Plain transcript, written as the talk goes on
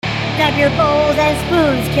Grab your bowls and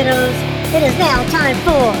spoons, kiddos. It is now time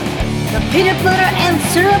for the Peanut Butter and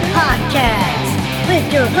Syrup Podcast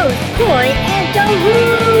with your hosts, Corey and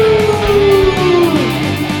Daru.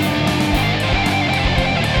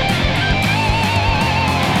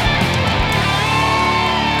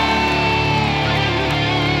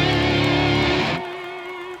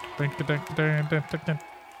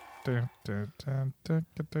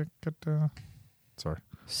 Sorry.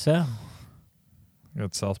 So, I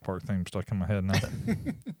got South Park theme stuck in my head now.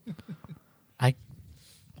 I'm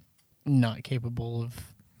not capable of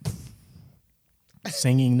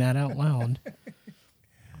singing that out loud.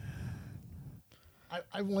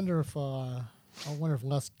 I wonder if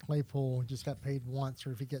Les Claypool just got paid once,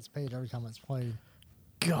 or if he gets paid every time it's played.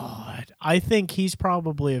 God, I think he's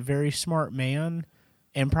probably a very smart man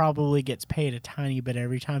and probably gets paid a tiny bit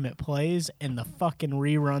every time it plays, and the fucking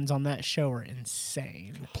reruns on that show are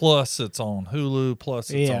insane. Plus, it's on Hulu. Plus,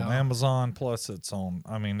 it's Yeah. on Amazon. Plus, it's on,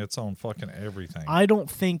 it's on fucking everything. I don't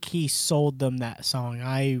think he sold them that song.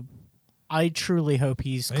 I truly hope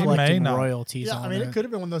he's He may collecting not. royalties Yeah, on I mean, it. it could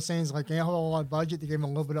have been one of those things like they have a lot of budget, they gave him a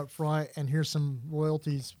little bit up front, and here's some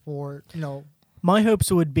royalties for it. My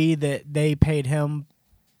hopes would be that they paid him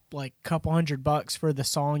like a couple $100 for the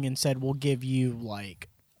song and said, we'll give you like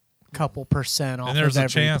a couple % off. And there's of a every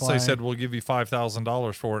chance play. they said, we'll give you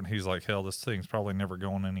 $5,000 for it. And he's like, hell, this thing's probably never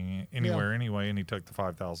going anywhere anyway. And he took the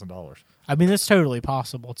 $5,000. I mean, that's totally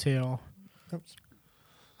possible too. Oops.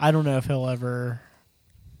 I don't know if he'll ever.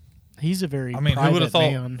 He's a very who would private have thought?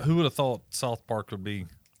 man. Who would have thought South Park would be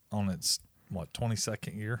on its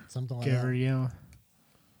 22nd year? Something like Giver, that. yeah.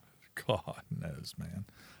 God knows, man.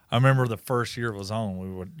 I remember the first year it was on.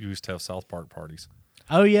 We used to have South Park parties.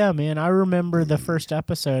 Oh yeah, man. I remember the first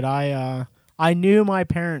episode. I knew my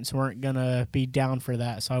parents weren't gonna be down for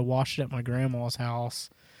that, so I watched it at my grandma's house,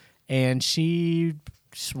 and she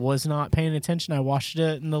was not paying attention. I watched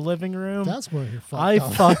it in the living room. That's where you're fucked I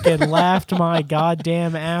up. fucking laughed my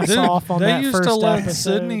goddamn ass off on they that used first to let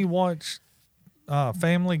episode. Sydney watch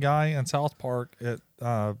Family Guy and South Park at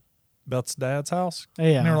Beth's dad's house. Yeah.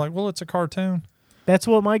 And they were like, well, it's a cartoon. That's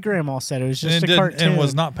what my grandma said. It was just and, a cartoon. and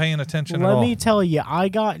was not paying attention at Let all. me tell you, I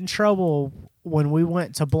got in trouble when we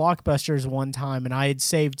went to Blockbusters one time, and I had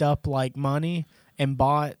saved up like money and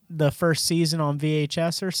bought the first season on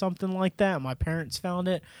VHS or something like that. My parents found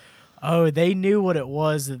it. Oh, they knew what it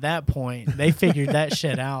was at that point. They figured that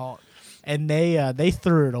shit out, and they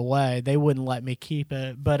threw it away. They wouldn't let me keep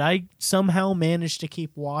it, but I somehow managed to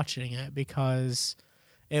keep watching it because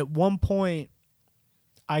at one point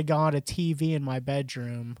I got a TV in my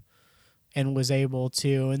bedroom and was able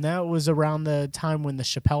to, and that was around the time when the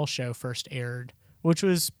Chappelle Show first aired, which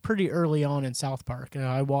was pretty early on in South Park. And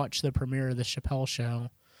I watched the premiere of the Chappelle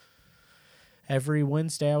Show. Every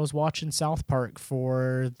Wednesday I was watching South Park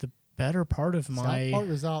for the better part of my... South Park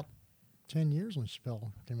was out 10 years when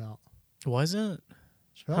Chappelle came out. Was it?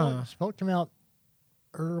 Chappelle came out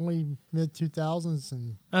early, mid-2000s.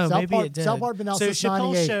 And Oh, South maybe Park, it did. South Park been out so since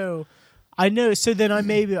Chappelle 98. Show... I know. So then I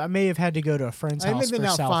may have had to go to a friend's It may house have been for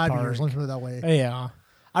out South 5 Park. years, let's put it that way. Yeah.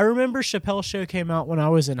 I remember Chappelle Show came out when I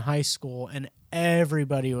was in high school, and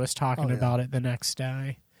everybody was talking yeah. about it the next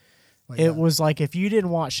day. Like It that. was like if you didn't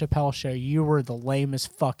watch Chappelle Show, you were the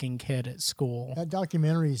lamest fucking kid at school. That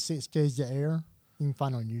documentary, Six Days to Air, you can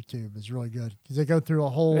find on YouTube. It's really good because they go through a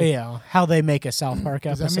whole. Yeah, how they make a South Park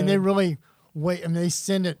 'cause, episode. I mean, they really wait. I mean, they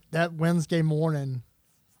send it that Wednesday morning.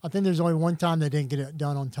 I think there's only one time they didn't get it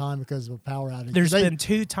done on time because of a power outage. There's been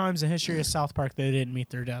 2 times in the history of South Park they didn't meet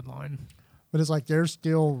their deadline. But it's like they're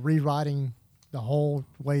still rewriting the whole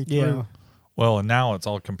way through. Yeah. Well, and now it's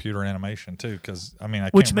all computer animation, too, because, I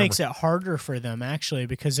Which can't makes remember. it harder for them, actually,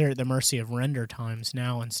 because they're at the mercy of render times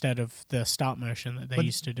now instead of the stop motion that they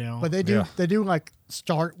used to do. But they do Yeah. they do like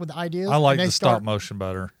start with ideas. I like and they the stop motion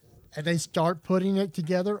better. And they start putting it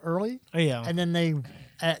together early. Yeah. And then they,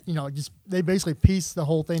 they basically piece the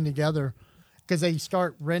whole thing together because they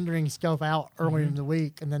start rendering stuff out earlier in the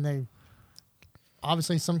week, and then they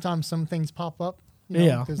obviously sometimes some things pop up.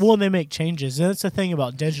 Yeah. 'cause- Well, they make changes. And that's the thing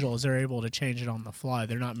about digital is they're able to change it on the fly.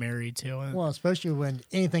 They're not married to it. well, especially when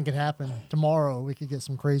anything could happen tomorrow, we could get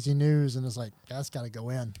some crazy news, and it's like that's got to go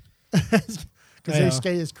in because Yeah. they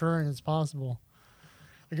stay as current as possible.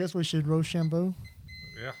 I guess we should Rochambeau.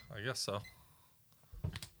 Yeah, I guess so.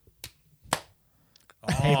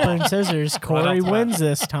 Paper and scissors. Corey wins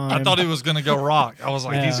this time. I thought he was going to go rock. I was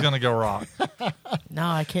like, Yeah. he's going to go rock. No,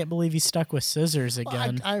 I can't believe he's stuck with scissors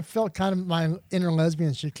again. I felt kind of my inner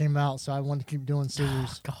lesbian shit came out, so I wanted to keep doing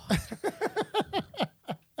scissors. God.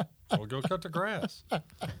 Well, go cut the grass.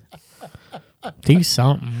 Do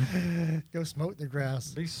something. Go smoke the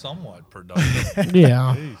grass. Be somewhat productive.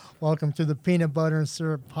 Yeah. Jeez. Welcome to the Peanut Butter and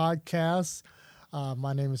Syrup Podcast.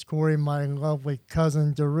 My name is Corey, my lovely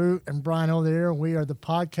cousin Darut, and Brian over there. We are the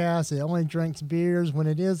podcast that only drinks beers when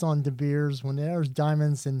it is on De Beers, when there's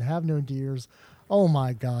diamonds and have no deers. Oh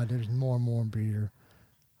my God, there's more and more beer.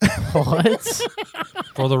 What?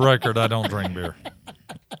 For the record, I don't drink beer.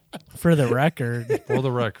 For the record, For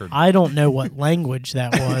the record. I don't know what language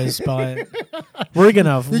that was, but we're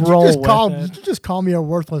gonna Did roll you just call? with Did it. you just call me a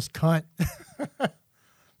worthless cunt?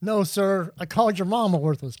 No, sir. I called your mom a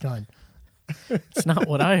worthless cunt. It's not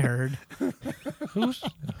what I heard.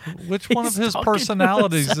 Which one of He's his talking to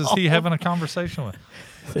personalities is himself. he having a conversation with?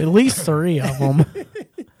 At least 3 of them.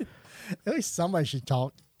 At least somebody should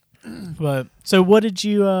talk. But so, what did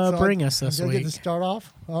you So bring us this I get week? to start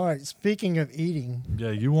off. All right. Speaking of eating, Yeah,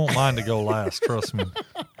 you won't mind to go last. Trust me.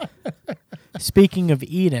 Speaking of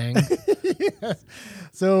eating,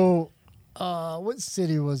 so what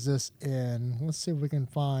city was this in? Let's see if we can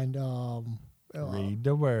find. Read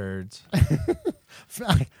the words.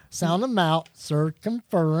 Sound them out.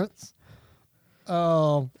 Circumference.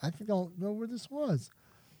 I don't know where this was.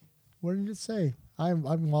 Where did it say? I'm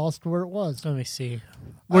lost where it was. let me see.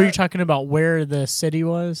 Were you talking about where the city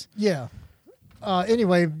was? Yeah.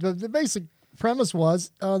 Anyway, the basic premise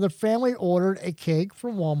was the family ordered a cake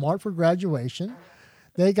from Walmart for graduation.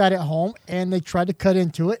 They got it home and they tried to cut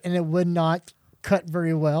into it and it would not cut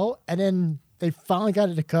very well. And then they finally got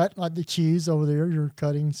it to cut, like the cheese over there you're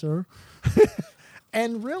cutting, sir,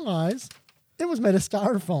 and realized it was made of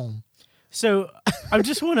styrofoam. So I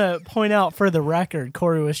just want to point out for the record,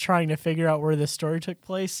 Corey was trying to figure out where this story took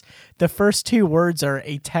place. The first 2 words are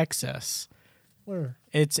a Texas. Where?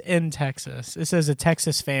 It's in Texas. It says a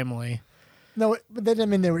Texas family. No, but that didn't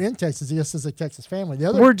mean they were in Texas. Yes, it's a Texas family. The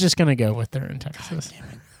other, We're just going to go with they're in Texas.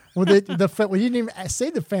 well, you didn't even say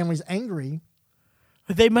the family's angry.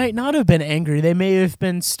 They might not have been angry. They may have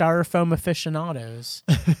been styrofoam aficionados.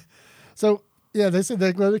 So yeah, they said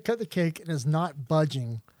they're going to cut the cake and it's not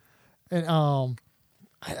budging. And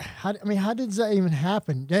how did that even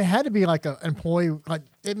happen? It had to be like an employee. Like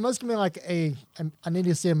it must have been like I need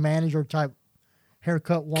to see a manager type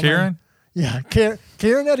haircut woman. Karen? Yeah,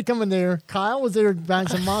 Karen had to come in there. Kyle was there buying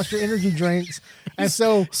some Monster Energy drinks, and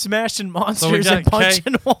so Smashing So we monsters got and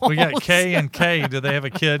punching walls. We got K and K. Do they have a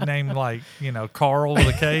kid named like, Carl with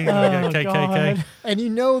a K? We got KKK. God. and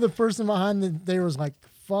the person behind there was like,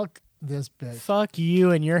 "Fuck this bitch." Fuck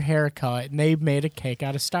you and your haircut. And they made a cake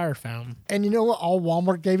out of styrofoam. And you know what? All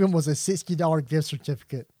Walmart gave him was a $60 gift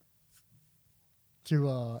certificate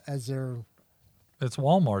to as their. It's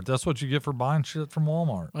Walmart. That's what you get for buying shit from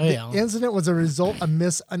Walmart. Oh, yeah. The incident was a result of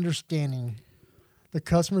misunderstanding. The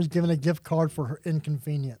customer's given a gift card for her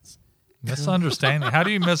inconvenience. Misunderstanding. How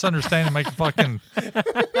do you misunderstand and make a fucking...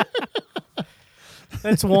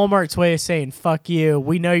 That's Walmart's way of saying, fuck you.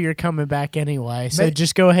 We know you're coming back anyway. So May-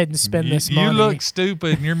 just go ahead and spend You, this money. you look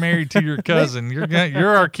stupid and you're married to your cousin.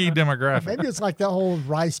 You're our key demographic. Maybe it's like that whole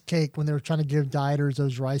rice cake when they were trying to give dieters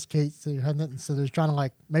those rice cakes. So they're trying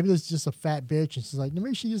to maybe there's just a fat bitch and she's like,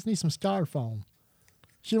 maybe she just needs some styrofoam.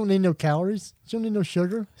 She don't need no calories. She don't need no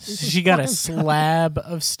sugar. She got a slab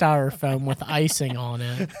of styrofoam with icing on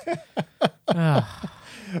it.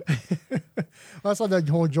 That's like that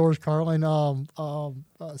whole George Carlin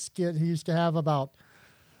skit he used to have about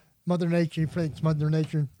Mother Nature. He thinks Mother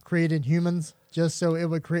Nature created humans just so it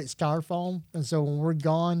would create styrofoam, and so when we're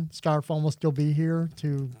gone, styrofoam will still be here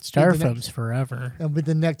to Styrofoam's forever. It'll be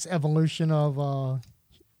the next evolution of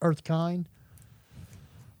Earth kind.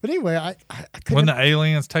 But anyway, I couldn't. When the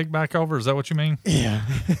aliens take back over, is that what you mean? Yeah.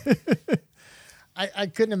 I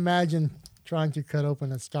couldn't imagine trying to cut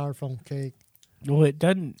open a styrofoam cake. Well, it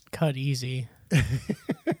doesn't cut easy,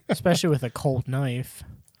 especially with a cold knife.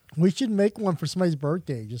 We should make one for somebody's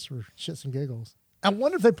birthday just for shits and giggles. I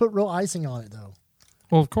wonder if they put real icing on it, though.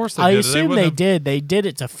 Well, of course they I did. assume wouldn't they have- did. They did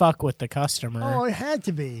it to fuck with the customer. Oh, it had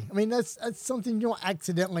to be. I mean, that's something you don't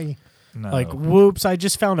accidentally. No. Like, whoops, I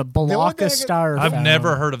just found a block thing of I could- styrofoam. I've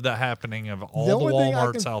never heard of that happening of all the only thing I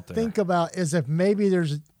Walmarts can out there. think about is if maybe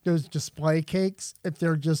there's those display cakes, if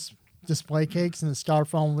they're just display cakes and the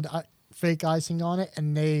styrofoam with fake icing on it,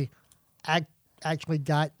 and they actually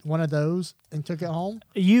got one of those and took it home.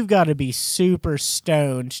 You've got to be super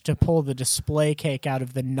stoned to pull the display cake out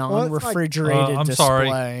of the non-refrigerated I'm display.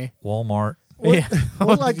 sorry. Walmart. Yeah.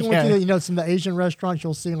 Well, like going Yeah. to some of the Asian restaurants,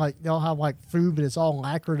 you'll see like they'll have like food, but it's all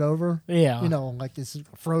lacquered over. Yeah. Like it's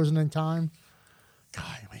frozen in time. God,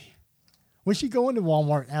 we should go into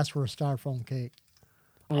Walmart and ask for a styrofoam cake.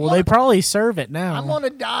 Well, they probably serve it now. I'm on a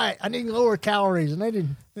diet. I need lower calories, and they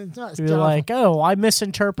didn't. It's not You're styrofoam. like, oh, I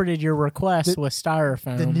misinterpreted your request with the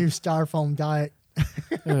styrofoam. new styrofoam diet.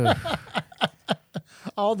 Ugh.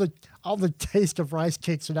 all the taste of rice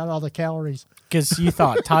cakes without all the calories. Because you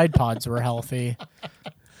thought Tide Pods were healthy.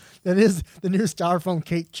 That is the new styrofoam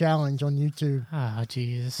cake challenge on YouTube. Oh,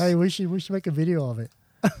 jeez. Hey, we should make a video of it.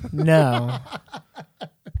 No.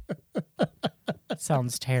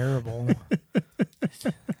 Sounds terrible.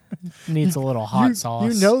 Needs a little hot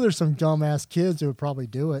sauce. You know there's some dumbass kids who would probably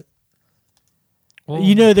do it. Well,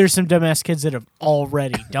 You know there's some dumbass kids that have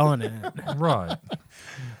already done it. right.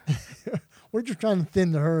 We're just trying to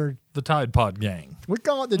thin the herd. The Tide Pod gang. We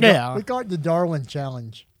call it the Darwin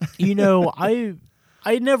challenge. You know, I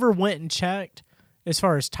never went and checked as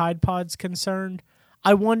far as Tide Pod's concerned.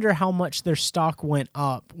 I wonder how much their stock went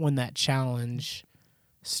up when that challenge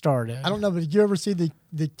started. I don't know, but did you ever see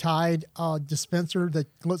the Tide dispenser that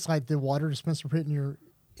looks like the water dispenser put in your,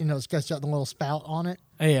 it's got the little spout on it?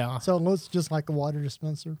 Yeah. So it looks just like a water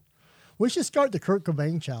dispenser. We should start the Kurt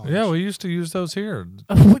Cobain challenge. Yeah, we used to use those here.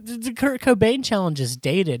 The Kurt Cobain challenge is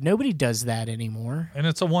dated. Nobody does that anymore. And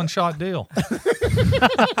it's a one-shot deal.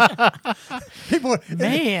 People,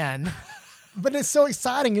 Man. but it's so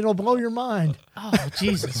exciting, it'll blow your mind. Oh,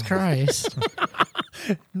 Jesus Christ.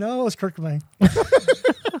 No, it's Kurt Cobain.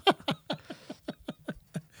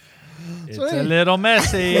 It's So a anyway- little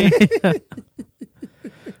messy.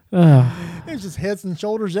 There's just heads and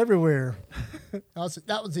shoulders everywhere. That was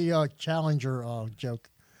the Challenger joke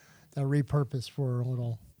that I repurposed for a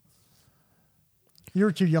little. You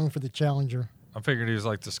were too young for the Challenger. I figured he was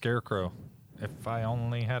like the Scarecrow. If I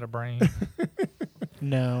only had a brain.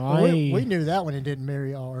 No, Well, we knew that when he didn't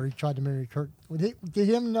marry, or he tried to marry Kurt. Did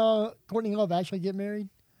him and Courtney Love actually get married?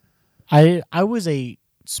 I was a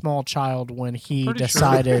small child when he Pretty sure.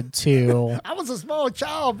 decided to. I was a small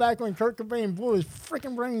child back when Kurt Cobain blew his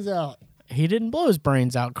freaking brains out. He didn't blow his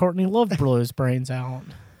brains out. Courtney Love blew his brains out.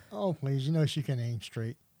 Oh, please. You know she can aim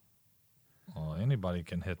straight. Well, anybody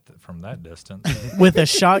can hit from that distance. With a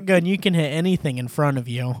shotgun, you can hit anything in front of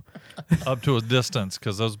you. Up to a distance,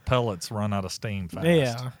 because those pellets run out of steam fast.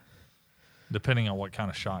 Yeah. Depending on what kind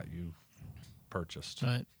of shot you purchased.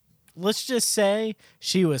 But let's just say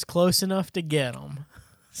she was close enough to get him.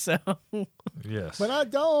 So Yes. But I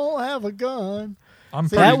don't have a gun. I'm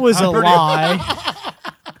that was I'm a pretty- lie.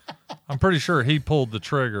 I'm pretty sure he pulled the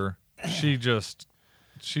trigger. She just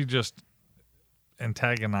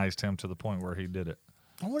antagonized him to the point where he did it.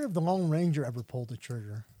 I wonder if the Lone Ranger ever pulled the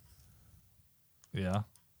trigger. Yeah.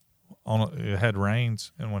 It had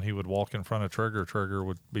reins, and when he would walk in front of trigger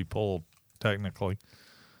would be pulled, technically.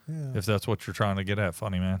 Yeah. If that's what you're trying to get at,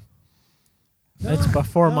 funny man. That's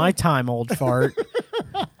before my time, old fart.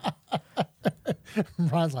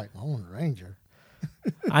 Ron's like, Lone Ranger.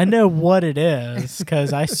 I know what it is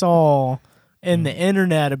because I saw in the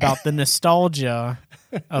internet about the nostalgia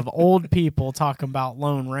of old people talking about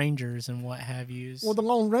Lone Rangers and what have yous. Well, the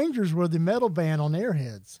Lone Rangers were the metal band on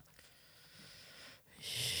Airheads.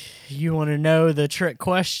 You want to know the trick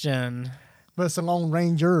question? But it's the Lone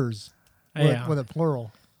Rangers with, Yeah. with a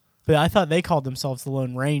plural. But I thought they called themselves the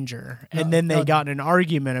Lone Ranger. And No, then they no. got in an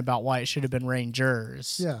argument about why it should have been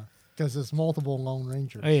Rangers. Yeah, because it's multiple Lone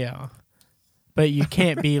Rangers. Oh, yeah. But you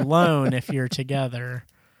can't be lone if you're together.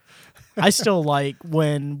 I still like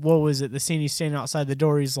when, what was it, the scene he's standing outside the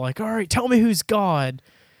door, he's like, all right, tell me who's God.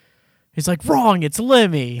 He's like, wrong, it's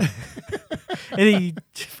Lemmy. And he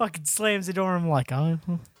fucking slams the door. I'm like, oh,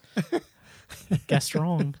 guessed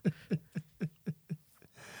wrong.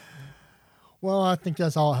 Well, I think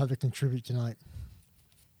that's all I have to contribute tonight.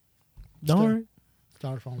 Darn.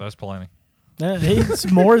 Styrofoam. That's plenty.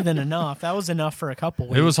 It's more than enough. That was enough for a couple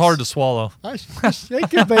weeks. It was hard to swallow. I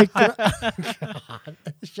shake and bake. God,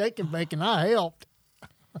 shake and bake, and I helped.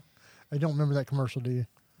 I don't remember that commercial, do you?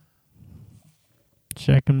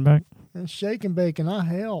 Checking back. And shake and bake, and I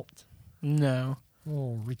helped. No.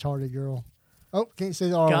 Oh, retarded girl. Oh, can't say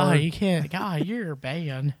the R God, word. you can't. God, you're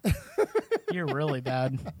bad. You're really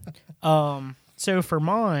bad. So for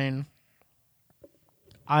mine,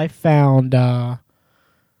 I found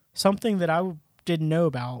something that I didn't know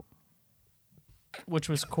about, which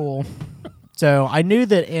was cool. So I knew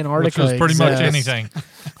that Which Antarctica was pretty much exists. anything.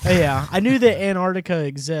 Yeah, I knew that Antarctica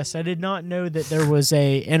exists. I did not know that there was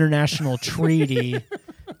a international treaty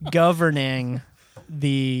governing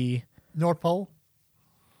the North Pole.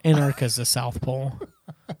 Antarctica's the South Pole.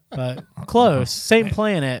 But close. Same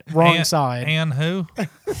planet, wrong side. And who?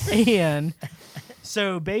 And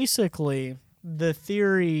so basically, the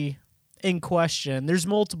theory in question, there's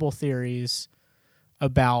multiple theories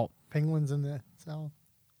about, Penguins in the South.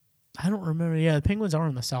 I don't remember. Yeah, the penguins are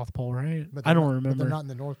on the South Pole, right? But I they're don't not- But remember. they're not in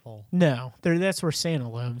the North Pole. No, that's where Santa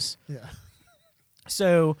lives. Yeah.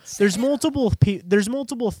 So there's multiple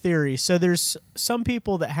theories. So there's some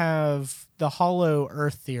people that have the hollow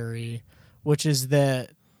Earth theory, which is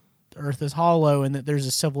that Earth is hollow and that there's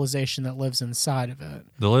a civilization that lives inside of it.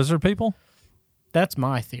 The lizard people? That's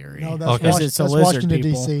my theory. No, that's, Because it's a lizard Washington,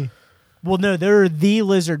 people. D.C. Well, no, they're the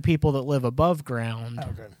lizard people that live above ground,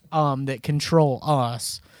 that control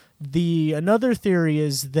us. Another theory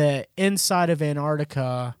is that inside of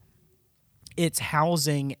Antarctica, it's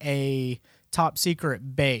housing a top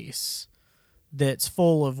secret base that's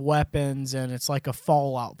full of weapons, and it's like a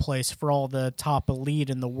fallout place for all the top elite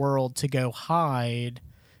in the world to go hide.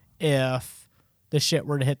 If the shit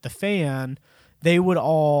were to hit the fan, they would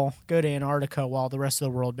all go to Antarctica while the rest of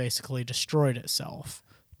the world basically destroyed itself.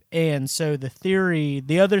 And so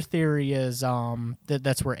the other theory is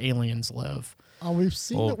that's where aliens live. Oh, we've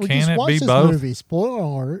seen Well, it. We can just it watched be this both? movie. Spoiler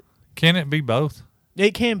alert. Can it be both?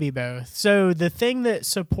 It can be both. So the thing that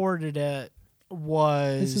supported it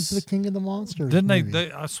was This is the King of the Monsters. Didn't movie.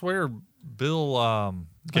 they? I swear, Bill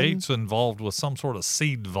Gates involved with some sort of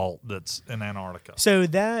seed vault that's in Antarctica. So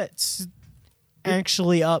that's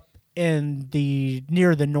actually up in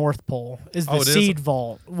near the North Pole is the Oh, it is? Seed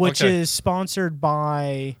Vault, which Okay. is sponsored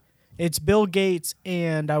by it's Bill Gates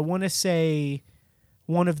and I want to say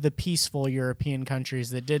one of the peaceful European countries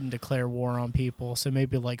that didn't declare war on people. So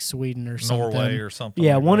maybe like Sweden or something. Norway or something.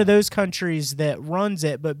 Yeah, like one that. of those countries that runs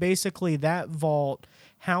it, but basically that vault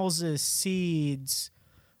houses seeds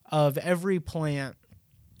of every plant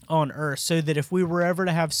on Earth so that if we were ever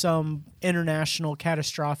to have some international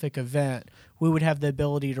catastrophic event, we would have the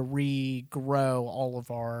ability to regrow all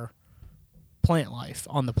of our plant life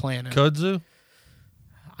on the planet. Kudzu.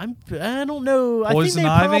 I don't know. Poison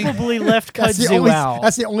I think they ivy? probably left That's the kudzu only. out.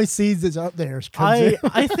 That's the only seeds that's up there. Is kudzu.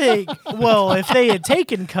 I think, well, if they had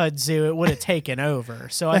taken kudzu, it would have taken over.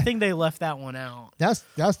 So I think they left that one out. That's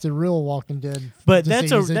the real Walking Dead. But disease.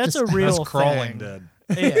 that's It a just- real That's crawling thing. dead.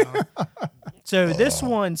 Yeah. So this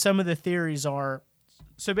one, some of the theories are,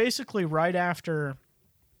 so basically right after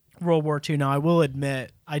World War II. Now I will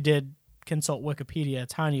admit I did consult Wikipedia a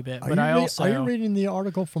tiny bit, but Are you reading the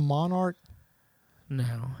article from Monarch? no.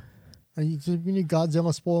 Do you need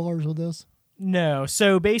Godzilla spoilers with this? No.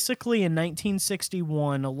 So basically in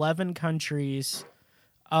 1961, 11 countries,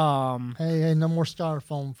 Hey, no more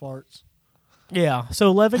styrofoam farts. yeah. So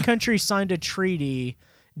 11 countries signed a treaty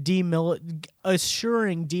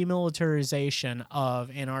assuring demilitarization of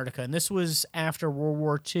Antarctica. And this was after World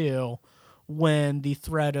War II when the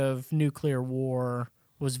threat of nuclear war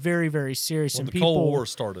was very, very serious. When and the Cold War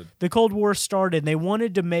started. The Cold War started, and they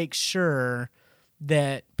wanted to make sure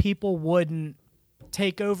that people wouldn't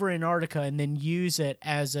take over Antarctica and then use it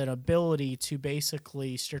as an ability to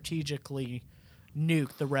basically strategically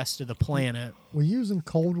nuke the rest of the planet. Were you using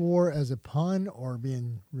Cold War as a pun or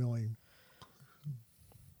being really?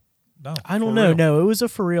 No, I don't for know. real. No, it was a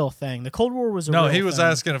for real thing. The Cold War was a No, real he was thing.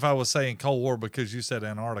 asking if I was saying Cold War because you said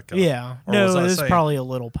Antarctica. Yeah. Or No, was it I was saying- probably a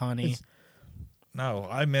little punny. No,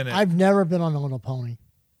 I meant it. I've never been on a little pony.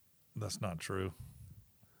 That's not true.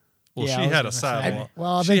 Well, Yeah, I she was had gonna a say. saddle.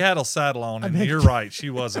 Well, I've she been- had a saddle on, and been- you're right. She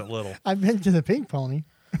wasn't little. I've been to the pink pony.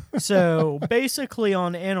 So basically,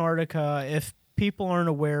 on Antarctica, if people aren't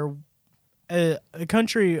aware, a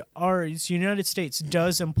country, the United States,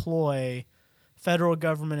 does employ federal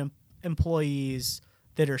government employees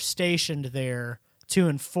that are stationed there to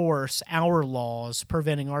enforce our laws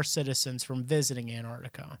preventing our citizens from visiting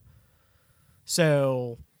Antarctica.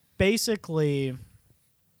 So basically,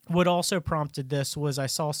 what also prompted this was I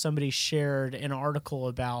saw somebody shared an article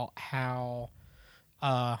about how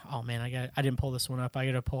oh man, I didn't pull this one up. I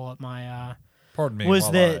got to pull up my Pardon me. was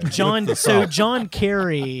while that I John look this so up. John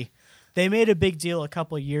Kerry, they made a big deal a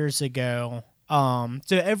couple of years ago. So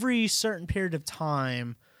every certain period of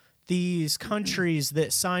time, these countries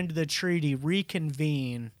that signed the treaty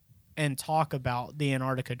reconvene and talk about the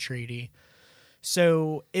Antarctica Treaty.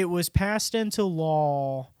 So it was passed into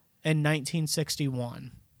law in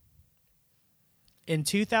 1961. In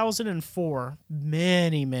 2004,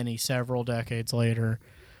 several decades later,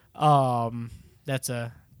 that's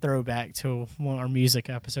a throwback to one of our music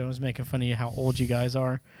episodes. I was making fun of you how old you guys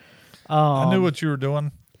are. I knew what you were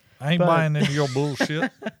doing. I ain't but- buying into your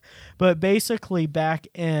bullshit. But basically, back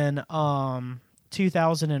in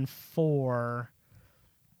 2004,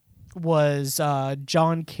 was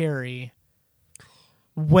John Kerry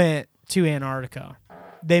went to Antarctica.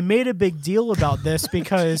 They made a big deal about this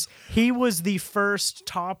because he was the first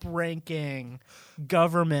top-ranking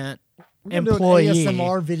government We're gonna do employee.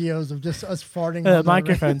 ASMR videos of just us farting. The on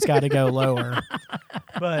microphone's got to go lower.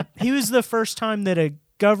 But he was the first time that a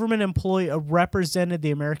government employee represented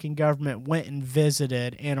the American government went and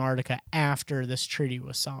visited Antarctica after this treaty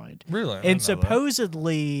was signed. Really? I And didn't know that.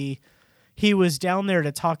 supposedly he was down there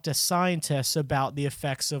to talk to scientists about the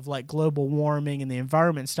effects of like global warming and the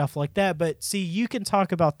environment and stuff like that. But see, you can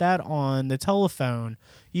talk about that on the telephone.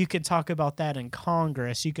 You can talk about that in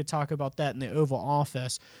Congress. You could talk about that in the Oval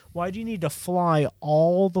Office. Why do you need to fly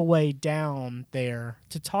all the way down there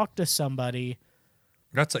to talk to somebody?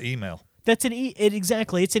 That's an email. That's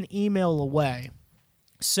exactly. It's an email away.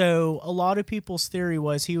 So a lot of people's theory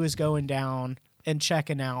was he was going down and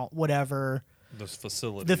checking out whatever This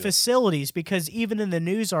facility. the facilities, because even in the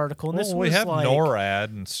news article, and this Well, was we have like NORAD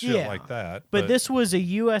and shit Yeah. like that. But this was a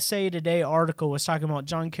USA Today article was talking about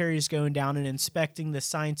John Kerry's going down and inspecting the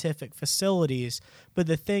scientific facilities. But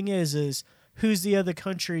the thing is who's the other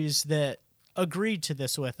countries that agreed to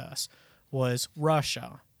this with us? Was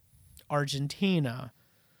Russia, Argentina,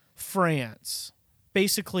 France,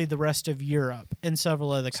 basically the rest of Europe and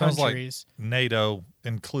several other sounds countries. like NATO,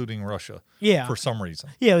 including Russia. Yeah. For some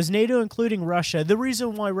reason. Yeah, it was NATO including Russia. The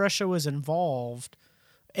reason why Russia was involved,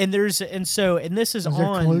 and this is Is there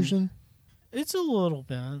on collusion? It's a little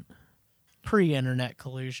bit pre-internet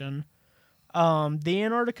collusion. The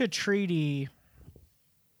Antarctica Treaty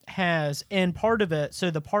has, and part of it,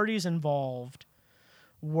 so the parties involved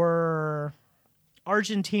were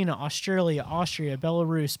Argentina, Australia, Austria,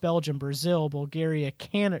 Belarus, Belgium, Brazil, Bulgaria,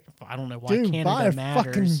 Canada. I don't know why Dude, buy Canada a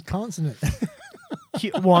matters. fucking continent.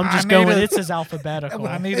 Well, I'm just I going. need a- It says alphabetical.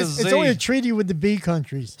 I need a it's Z. only a treaty with the B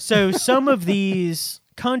countries. So some of these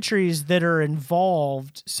countries that are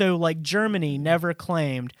involved, so like Germany never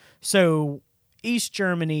claimed. So East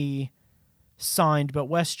Germany signed, but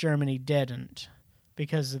West Germany didn't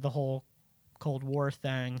because of the whole Cold War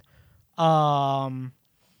thing.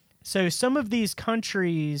 So some of these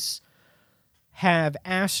countries have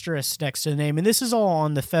asterisks next to the name, and this is all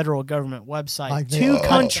on the federal government website. Like Two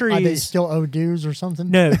countries. Are they still owe dues or something?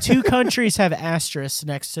 No, two countries have asterisks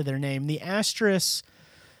next to their name. The asterisks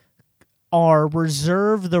are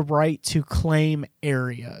reserve the right to claim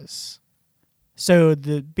areas. So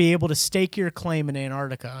be able to stake your claim in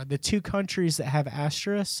Antarctica. The two countries that have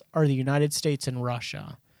asterisks are the United States and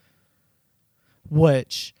Russia,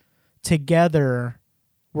 which together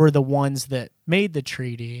were the ones that made the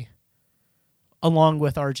treaty, along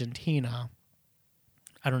with Argentina.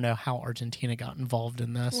 I don't know how Argentina got involved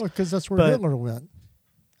in this. Well, because that's where But- Hitler went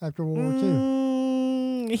after World War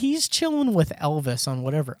II. He's chilling with Elvis on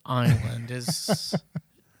whatever island is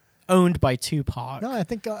owned by Tupac. No, I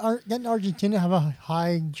think didn't Argentina have a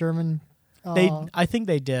high German? I think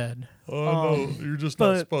they did. Oh, no. You're just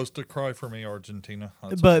but- not supposed to cry for me, Argentina.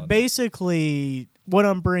 That's all I But know. basically, what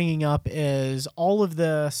I'm bringing up is all of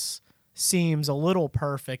this seems a little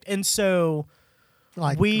perfect. And so,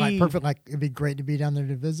 like perfect. Like it'd be great to be down there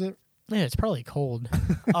to visit. yeah, it's probably cold.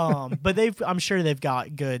 But I'm sure they've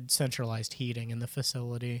got good centralized heating in the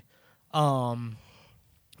facility.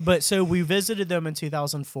 But so we visited them in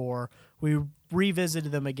 2004. We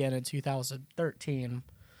revisited them again in 2013.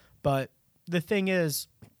 But the thing is,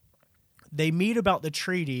 they meet about the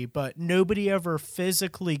treaty, but nobody ever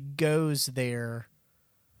physically goes there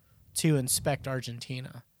to inspect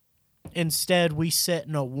Argentina. Instead, we sit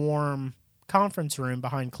in a warm conference room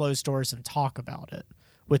behind closed doors and talk about it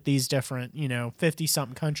with these different,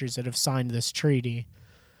 50-something countries that have signed this treaty.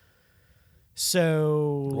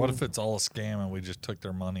 So What if it's all a scam and we just took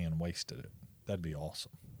their money and wasted it? That'd be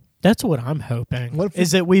awesome. that's what I'm hoping. What if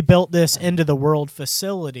is that we built this into the world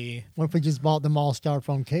facility. What if we just bought them all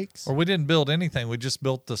styrofoam cakes? Or we didn't build anything. We just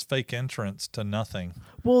built this fake entrance to nothing.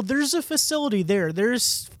 Well, there's a facility there.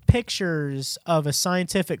 There's pictures of a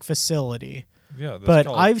scientific facility. Yeah, that's But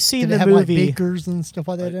called- I've seen Did the it have like movie. beakers and stuff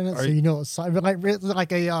like that in it? Are So you- you know, it's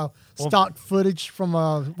like a stock footage from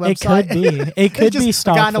a It website. could be. It could It's just be a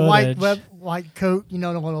stock guy in a footage. white coat, a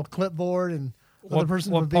little clipboard, and another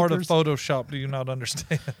person what with part of beakers. Photoshop do you not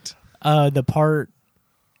understand? The part,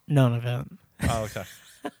 none of it. Oh, okay.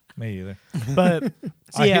 Me either. But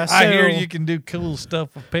I, yeah, I hear so you can do cool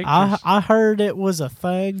stuff with pictures. I heard it was a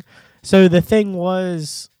thing. So the thing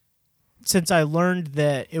was, since I learned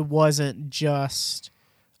that it wasn't just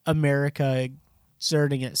America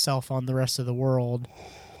exerting itself on the rest of the world,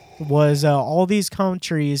 was all these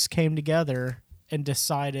countries came together and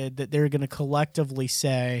decided that they're going to collectively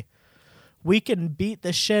say, we can beat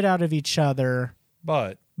the shit out of each other,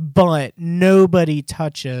 but but nobody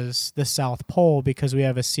touches the South Pole because we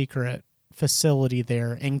have a secret facility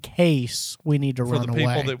there in case we need to for run the away.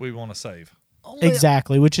 people that we want to save. Only-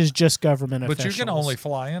 Exactly, which is just government But officials. you can only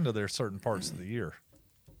fly into there certain parts of the year.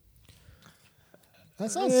 That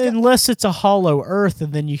sounds Unless it's a hollow earth,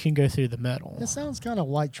 and then you can go through the middle. that sounds kind of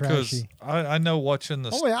white Because trashy. I know watching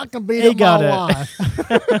this. Only I can beat He up got my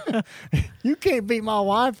it. wife. You can't beat my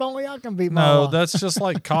wife. Only I can beat my No, wife. that's just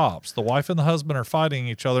like cops. The wife and the husband are fighting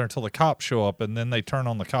each other until the cops show up, and then they turn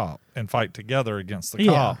on the cop and fight together against the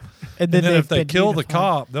Yeah. cop. And And then they've if they been kill the unified.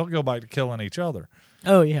 cop, they'll go back to killing each other.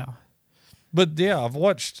 Oh yeah. But yeah, I've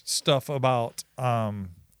watched stuff about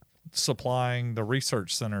supplying the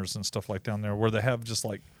research centers and stuff like down there where they have just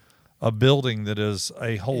like a building that is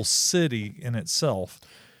a whole city in itself.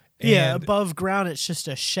 Yeah, And- above ground it's just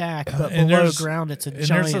a shack, but and below there's- ground it's a and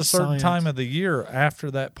giant there's a certain science. time of the year after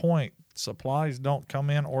that point, supplies don't come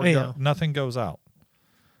in or Yeah. nothing goes out.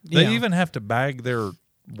 They Yeah. even have to bag their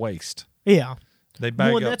waste. Yeah. They bag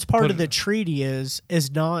Well, up, and that's part put of the it- treaty is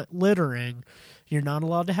not littering. You're not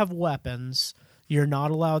allowed to have weapons. You're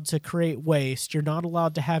not allowed to create waste. You're not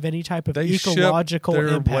allowed to have any type of they ship ecological their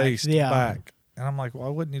impact. waste Yeah. back. And I'm like, why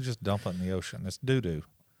wouldn't you just dump it in the ocean? It's doo-doo.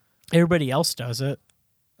 Everybody else does it.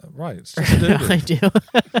 Right, it's just doo-doo. I do.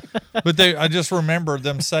 But I just remember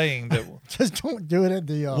them saying that Just don't do it at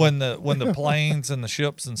the. when the planes and the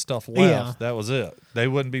ships and stuff left, Yeah. that was it. They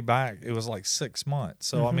wouldn't be back. It was like 6 months.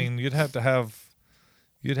 So I mean, you'd have to have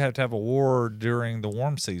a war during the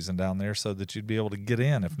warm season down there so that you'd be able to get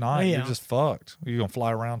in. If not, Yeah. you're just fucked. Are you gonna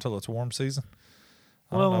fly around till it's warm season?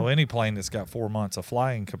 I Well- don't know any plane that's got 4 months of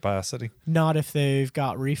flying capacity. Not if they've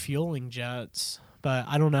got refueling jets. But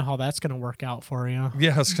I don't know how that's going to work out for you.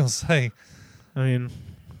 Yeah, I was gonna say, I mean,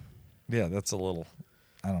 yeah, that's a little.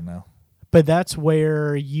 I don't know. but that's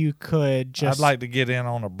where you could just. I'd like to get in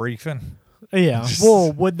on a briefing. Yeah.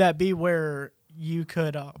 Well, would that be where you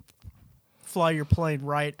could fly your plane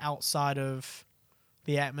right outside of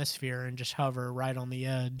the atmosphere and just hover right on the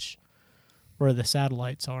edge where the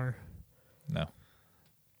satellites are? No,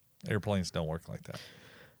 airplanes don't work like that.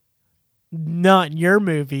 Not in your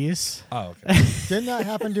movies. Oh, okay. Didn't that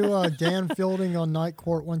happen to Dan Fielding on Night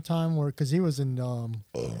Court one time? Where because he was in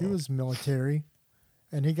he was military,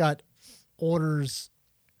 and he got orders.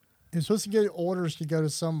 He was supposed to get orders to go to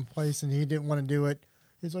some place, and he didn't want to do it.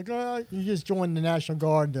 He's like, "Oh, you just joined the National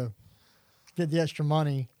Guard to get the extra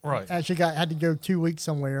money." Right. Actually, had to go 2 weeks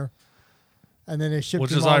somewhere, and then they shipped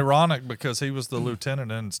Which him is off. ironic because he was the lieutenant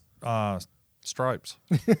in Stripes.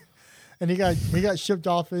 And he got shipped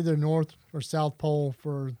off either North or South Pole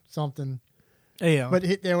for something. Yeah.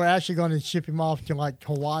 But they were actually going to ship him off to like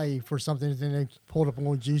Hawaii for something. And then they pulled up a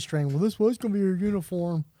little G-string. Well, this was going to be your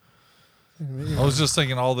uniform. And, you I know, was just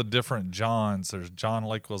thinking all the different Johns. There's John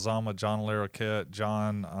Lake Wazama, John Larroquette,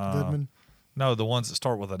 John. Goodman. No, the ones that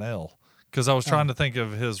start with an L. Because I was trying to think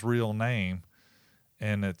of his real name,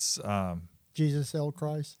 and it's Jesus L.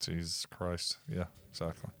 Christ. Jesus Christ. Yeah,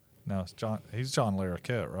 exactly. No, it's John. He's John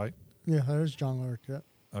Larroquette, right? Yeah, there's John Larroquette.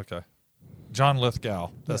 Okay. John Lithgow.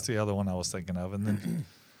 That's the other one I was thinking of. And then,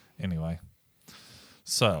 anyway.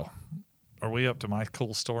 So, are we up to my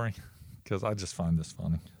cool story? Because I just find this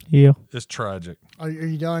funny. yeah. It's tragic. Are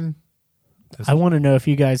you done? I want to know if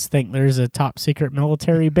you guys think there's a top secret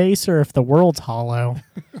military base or if the world's hollow.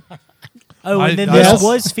 Oh, and then I this don't-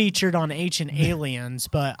 was featured on Ancient Aliens,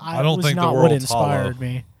 but I don't was think the not what world's inspired hollow.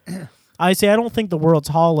 me. I say I don't think the world's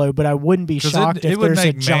hollow, but I wouldn't be 'Cause shocked if would there's a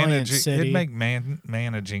make giant city. It'd make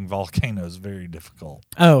managing volcanoes very difficult.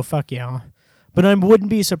 Oh, fuck yeah. But I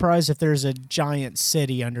wouldn't be surprised if there's a giant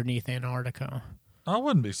city underneath Antarctica. I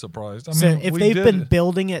wouldn't be surprised. I So mean, if we they've did been it.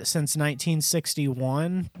 building it since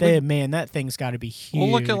 1961, man, that thing's got to be huge.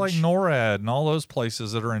 Well, look at like NORAD and all those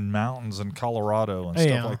places that are in mountains in Colorado and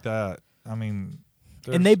Yeah. stuff like that. I mean,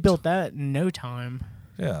 and they there's built that in no time.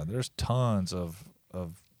 Yeah, there's tons of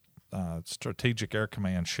strategic air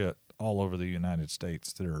command shit all over the United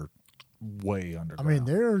States that are way I underground. mean,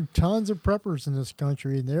 there are tons of preppers in this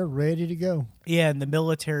country, and they're ready to go. Yeah, and the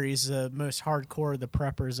military's the most hardcore of the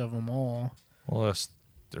preppers of them all. Well, that's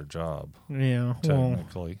their job Yeah, well,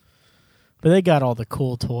 technically. but they got all the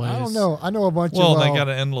cool toys. I don't know. I know a bunch Well, of. they got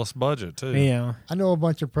an endless budget too. Yeah, I know a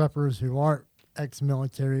bunch of preppers who aren't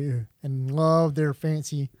ex-military and love their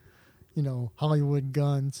fancy, Hollywood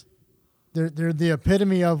guns. They're the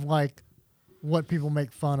epitome of like what people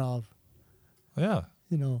make fun of. Yeah,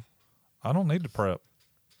 You I don't need to prep.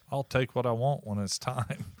 I'll take what I want when it's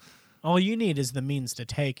time. all you need is the means to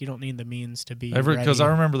take. You don't need the means to be Because ready. I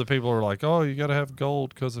remember the people were like, "Oh, you got to have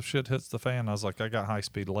gold because if shit hits the fan." I was like, "I got high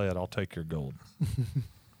speed lead. I'll take your gold."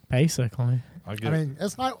 Basically, I get. I mean,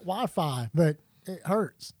 it's like Wi-Fi, but it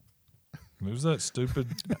hurts. Who's that stupid?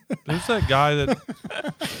 Who's that guy that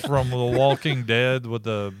from The Walking Dead with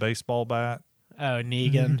the baseball bat? oh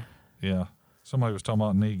Negan. Yeah, somebody was talking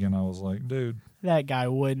about Negan. I was like, dude, that guy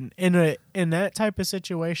wouldn't in that type of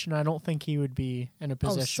situation. I don't think he would be in a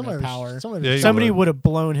position of power. Yeah, Somebody would have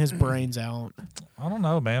blown his brains out. I don't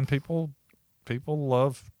know, man. People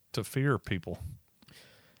love to fear people.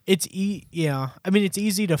 It's yeah. I mean, it's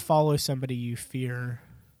easy to follow somebody you fear.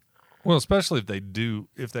 Well, especially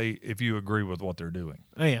if you agree with what they're doing.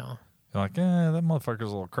 Oh, yeah. You're like, that motherfucker's a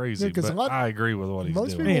little crazy, Yeah, 'cause but I agree with what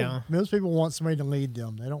he's doing. Yeah. Most people want somebody to lead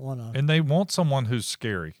them. They don't want to. And they want someone who's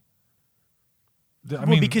scary. I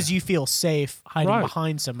Well, because you feel safe hiding Right.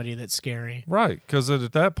 behind somebody that's scary. right, because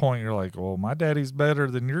at that point you're like, well, my daddy's better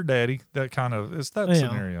than your daddy. That kind of it's that Yeah.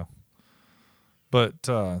 scenario. But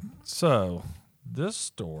so this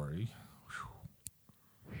story,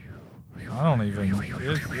 I don't even.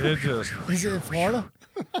 It just Is it in Florida?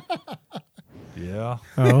 yeah.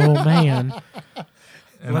 Oh, man.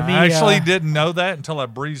 And Let me, I actually didn't know that until I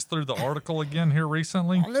breezed through the article again here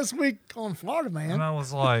recently. On this week on Florida, man. And I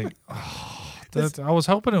was like, I was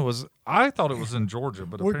hoping it was. I thought it was in Georgia,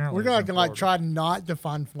 but We're apparently gonna it's in like Florida. try not to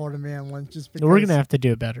find Florida man one just because We're going to have to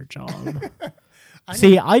do a better job.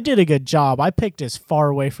 See, I did a good job. I picked as far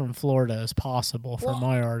away from Florida as possible for Well,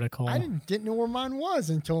 my article. I didn't know where mine was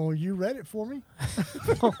until you read it for me.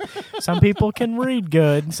 Some people can read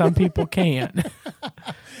good, some people can't.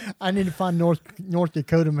 I need to find North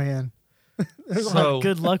Dakota man. So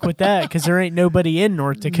Good luck with that, because there ain't nobody in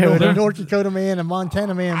North No, Dakota. the North Dakota man and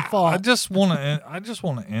Montana man I fought. just want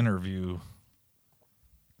to interview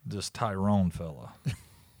this Tyrone fella.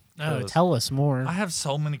 Oh, tell us more. I have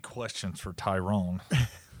so many questions for Tyrone.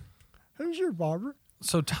 Who's your barber?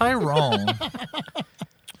 So Tyrone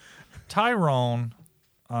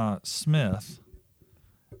Smith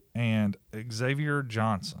and Xavier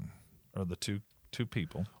Johnson are the two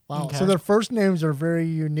people. Wow. Okay. So their first names are very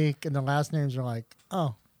unique, and the last names are like,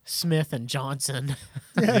 oh, Smith and Johnson.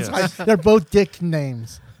 yeah, it's Yes. like they're both dick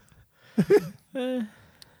names.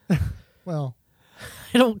 Well,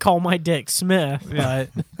 I don't call my dick Smith, but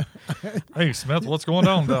Hey Smith, what's going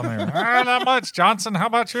on down there? Not much. Johnson, how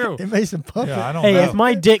about you? it makes some puppet. Yeah, I don't hey, know. if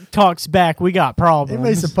my dick talks back, we got It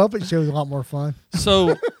makes the problems. puppet shows a lot more fun.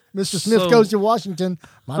 So Mr. Smith So- goes to Washington.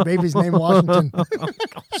 My baby's named Washington.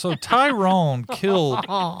 so Tyrone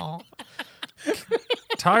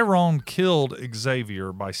killed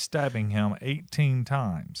Xavier by stabbing him 18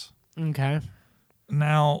 times. Okay.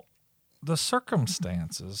 Now, the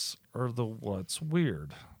circumstances are what's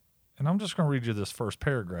weird. And I'm just going to read you this first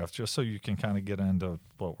paragraph just so you can kind of get into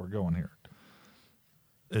what we're going here.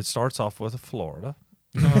 It starts off with Florida.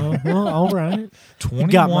 Well, all right. 21,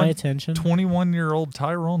 got my attention. 21-year-old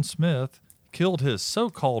Tyrone Smith killed his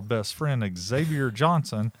so-called best friend Xavier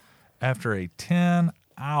Johnson after a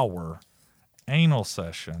 10-hour anal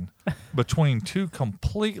session between two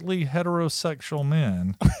completely heterosexual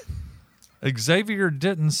men. Xavier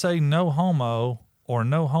didn't say no homo or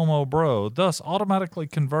no homo bro, thus automatically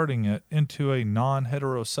converting it into a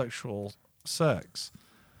non-heterosexual sex.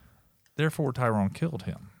 Therefore, Tyrone killed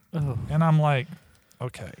him. Oh. And I'm like,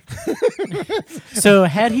 okay. So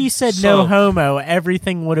had he said So- no homo,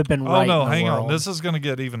 everything would have been right. Oh, no, in the hang on. world. This is going to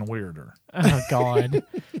get even weirder. Oh God.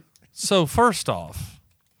 So, first off,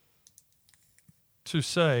 to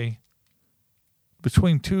say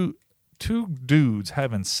between two dudes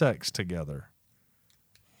having sex together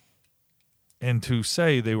and to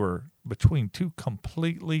say they were between two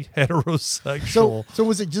completely heterosexual. So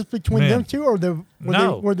was it just between Man. them two, or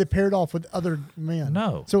No. were they paired off with other men?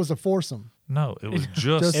 No. So it was a foursome. No, it was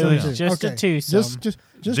just It was them. just a twosome.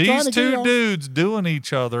 Just trying These to get two on- dudes doing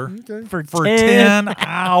each other Okay. for for 10 10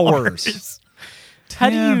 hours. How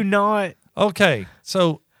do 10 you not? Okay,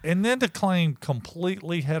 so and then to claim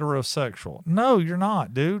completely heterosexual. No, you're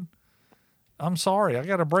not, dude. I'm sorry. I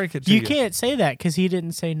got to break it to you. You can't say that because he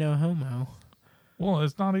didn't say no homo. Well,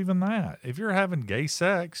 it's not even that. If you're having gay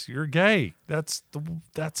sex, you're gay. That's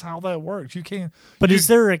how that works. You can't. But you- is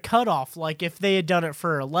there a cutoff? Like if they had done it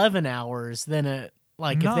for 11 hours, then it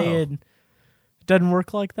if No. they had doesn't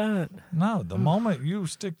work like that. No, the moment you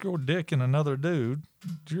stick your dick in another dude,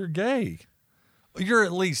 you're gay. You're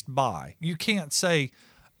at least bi. You can't say.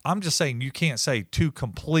 I'm just saying you can't say two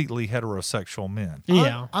completely heterosexual men.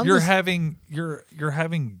 Yeah. I'm you're just-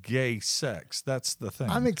 having gay sex. That's the thing.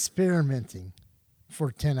 I'm experimenting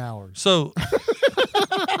for 10 hours. So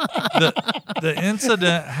the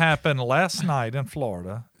incident happened last night in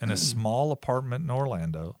Florida in a small apartment in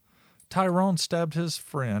Orlando. Tyrone stabbed his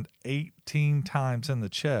friend 18 times in the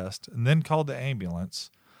chest and then called the ambulance,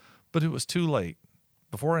 but it was too late.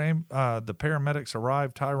 Before the paramedics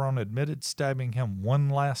arrived, Tyrone admitted stabbing him one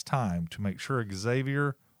last time to make sure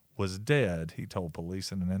Xavier was dead, he told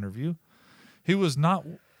police in an interview. He was not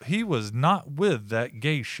with that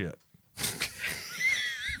gay shit.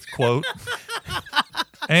 quote,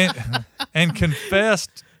 and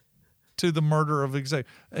confessed to the murder of Xavier.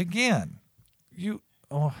 Again,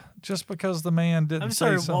 just because the man didn't I'm say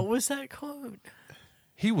sorry, something. what was that quote?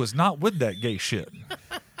 He was not with that gay shit.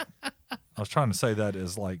 I was trying to say that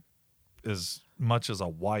as much as a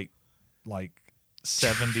white, like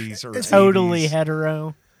 70s or Totally 80s,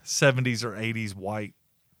 hetero. 70s or 80s white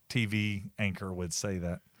TV anchor would say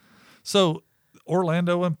that. So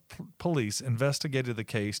Orlando and police investigated the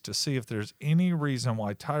case to see if there's any reason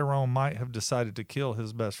why Tyrone might have decided to kill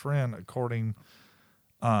his best friend. According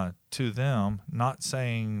to them, not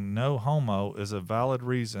saying no homo is a valid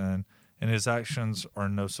reason, and his actions are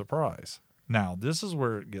no surprise. Now, this is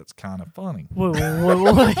where it gets kind of funny.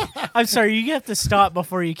 Wait. I'm sorry, you have to stop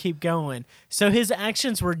before you keep going. So his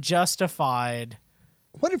actions were justified.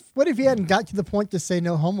 What if he hadn't got to the point to say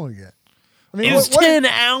no homo yet? I mean, It was 10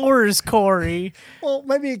 hours, Corey. well,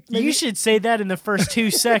 maybe You should say that in the first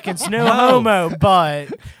 2 seconds. No, No. homo, but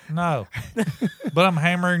No. But I'm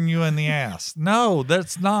hammering you in the ass. No,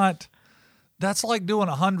 that's not. That's like doing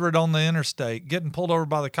 100 on the interstate, getting pulled over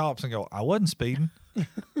by the cops and go, I wasn't speeding.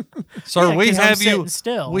 Sir, Yeah, we 'cause I'm have you sitting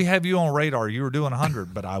still. We have you on radar. You were doing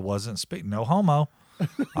 100, but I wasn't speeding. No homo.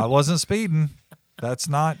 I wasn't speeding. That's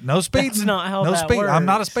not no speeding. That's not how no that speed. I'm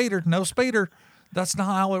not a works. speeder. No speeder. That's not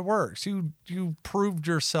how it works. You proved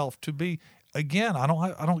yourself to be. Again, I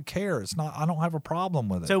don't care. It's not. I don't have a problem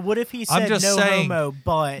with it. so what if he I'm said just no saying, homo,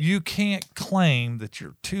 but you can't claim that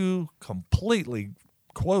you're two completely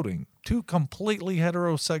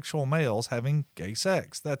heterosexual males having gay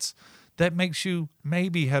sex. That makes you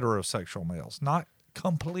maybe heterosexual males, not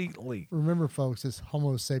completely. remember, folks, it's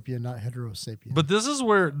Homo sapien, not heterosapien. But this is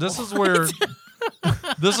where this is where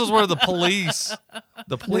the police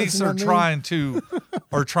Isn't are that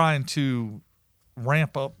trying to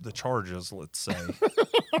ramp up the charges, let's say.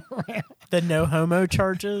 the no homo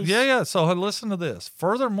charges? Yeah. So listen to this.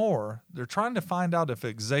 Furthermore, they're trying to find out if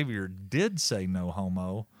Xavier did say no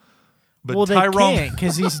homo, but Well, they Tyrone can't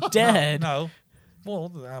because he's dead. No.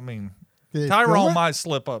 Well, I mean, Did they film Tyrone it? might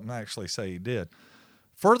slip up and actually say he did.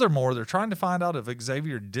 Furthermore, they're trying to find out if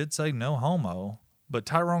Xavier did say no homo, but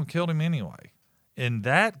Tyrone killed him anyway. In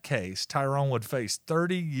that case, Tyrone would face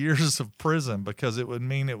 30 years of prison because it would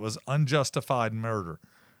mean it was unjustified murder.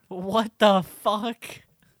 What the fuck?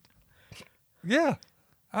 Yeah.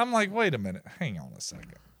 I'm like, wait a minute. Hang on a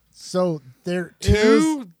second. So there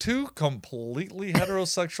is Two completely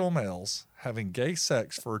heterosexual males having gay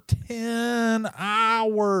sex for 10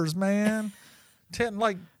 hours, man. 10,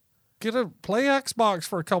 like, play Xbox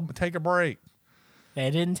for a couple, take a break. They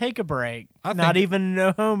didn't take a break. I Not think- even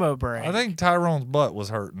no homo break. I think Tyrone's butt was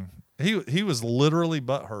hurting. He was literally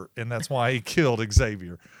butt hurt, and that's why he killed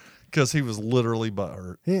Xavier, because he was literally butt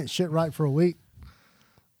hurt. he ain't shit right for a week.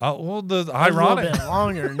 Well, the It was a ironic little bit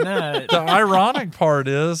longer than that. the ironic part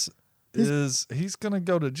is he's gonna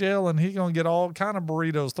go to jail and he's gonna get all kind of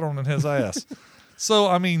burritos thrown in his ass. So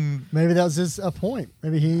I mean, Maybe that was his point.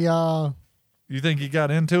 Maybe he you think he got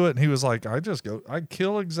into it and he was like, I'd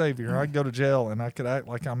kill Xavier, I'd go to jail and I could act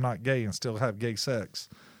like I'm not gay and still have gay sex.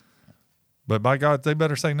 But by God, they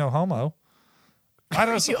better say no homo. I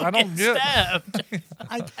don't get. Stabbed.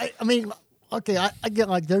 I mean, okay, I get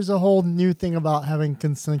like there's a whole new thing about having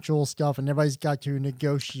consensual stuff and everybody's got to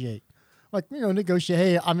negotiate. Like, negotiate,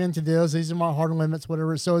 hey, I'm into this, these are my hard limits,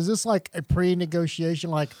 whatever. So is this like a pre-negotiation?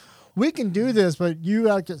 Like, we can do this, but you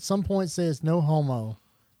have to at some point say it's no homo.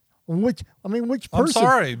 Which person? I'm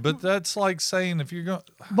sorry, but that's like saying if you're going.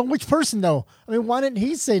 But which person though? I mean, why didn't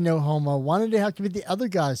he say no homo? Why did it have to be the other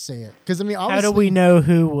guy say it? Because I mean, How obviously, do we know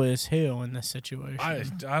who was who in this situation?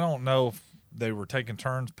 I don't know if they were taking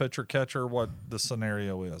turns, pitcher catcher, what the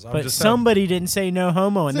scenario is. I'm but just somebody didn't say no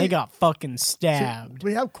homo, and See- they got fucking stabbed.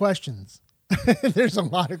 we have questions. There's a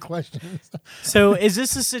lot of questions. So is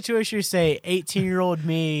this a situation you say 18-year-old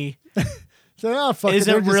me? So now, fuck Is it,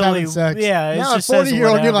 they're it just really- having sex. yeah, it now just says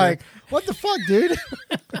 40-year-old, you're whatever. like, what the fuck, dude?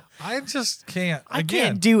 I just can't. I Again,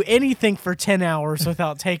 can't do anything for 10 hours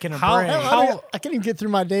without taking a How- break. I can't even get through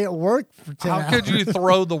my day at work for 10 how hours. could you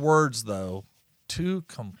throw the words though? Two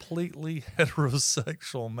completely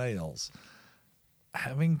heterosexual males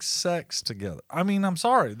having sex together. I mean, I'm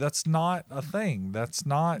sorry, that's not a thing. That's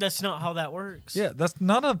not. That's not how that works. Yeah, that's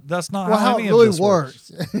not Well, how how any it really of this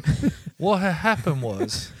works. works. What happened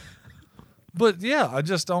was, but yeah, I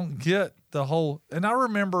just don't get the whole. And I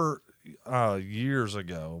remember years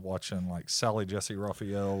ago watching like Sally Jesse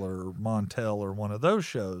Raphael or Montel or one of those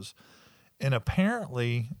shows, and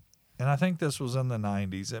apparently, and I think this was in the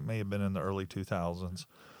 90s. It may have been in the early 2000s,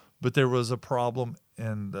 but there was a problem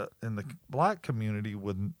in the black community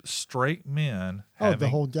with straight men Oh, the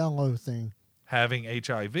whole download thing. having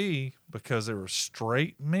HIV because they were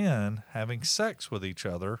straight men having sex with each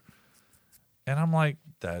other. And I'm like,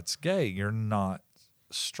 that's gay. You're not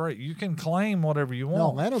straight. You can claim whatever you No,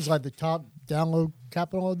 want. Atlanta's like the top download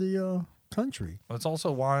capital of the country. That's also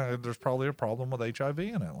why there's probably a problem with HIV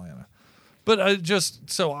in Atlanta. But I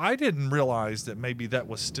didn't realize that maybe that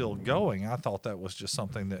was still going. I thought that was just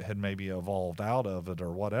something that had maybe evolved out of it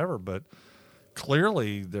or whatever. But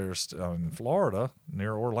clearly there's in Florida,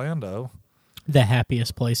 near Orlando, The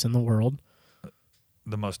happiest place in the world.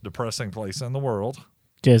 the most depressing place in the world.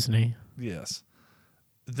 Disney. Yes.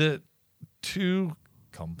 That two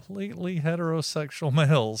completely heterosexual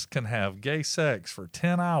males can have gay sex for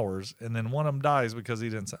 10 hours and then one of them dies because he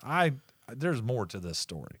didn't say. There's more to this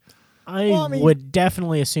story. I would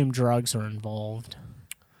definitely assume drugs are involved.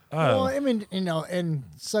 Well, I mean, and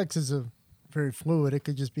sex is very fluid. It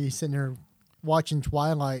could just be sitting there watching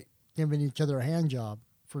Twilight, giving each other a hand job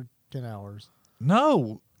for 10 hours.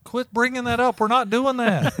 No, quit bringing that up. We're not doing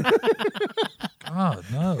that. God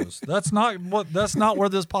knows. That's not where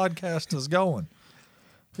this podcast is going.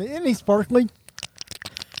 Isn't he sparkly?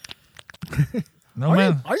 No,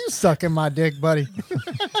 man. Are you sucking my dick, buddy?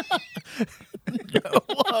 No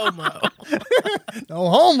homo. No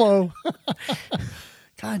homo.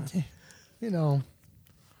 God, I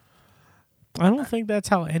don't think that's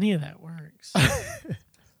how any of that works.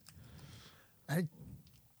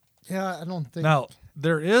 I don't think. Now,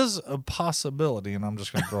 there is a possibility, and I'm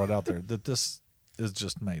just going to throw it out there, that this is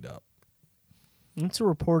just made up. It's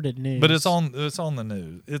reported news. But it's on the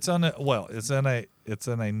news. It's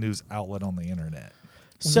in a news outlet on the internet.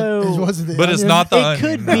 So, Was it the But it's Onion? not the it Onion,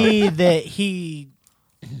 could no. be that he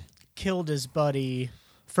killed his buddy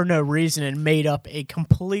for no reason and made up a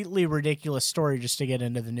completely ridiculous story just to get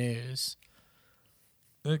into the news.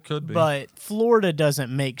 It could be. But Florida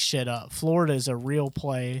doesn't make shit up. Florida is a real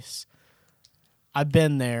place. I've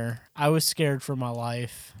been there. I was scared for my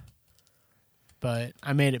life, but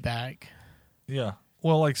I made it back. Yeah.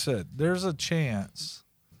 Well, like I said, there's a chance.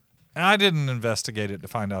 And I didn't investigate it to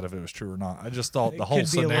find out if it was true or not. I just thought the whole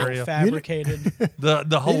Could be a little scenario, fabricated. the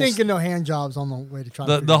He whole didn't get no hand jobs on the way to try to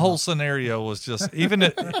the figure it whole out. scenario was just even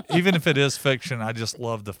if it is fiction, I just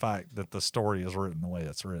love the fact that the story is written the way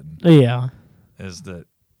it's written. Yeah. Is that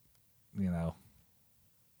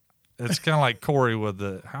it's kind of like Corey with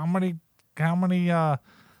the how many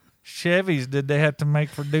Chevys did they have to make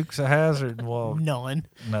for Dukes of Hazzard? Well, None.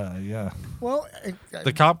 no, yeah. Well,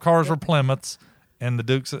 The cop cars were Plymouths, and the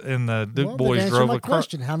Dukes and the Duke boys answer drove my a car.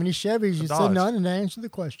 question. How many Chevys? You said Dodge. none, and I answered the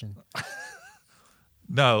question.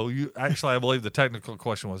 No, I believe the technical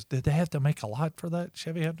question was: did they have to make a lot for that?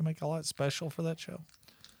 Chevy have to make a lot special for that show?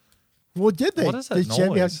 Well, did they? What is that Did noise?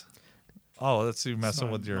 Chevy have- Oh, that's you messing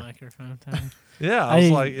Sorry, with your. microphone thing. Yeah, I was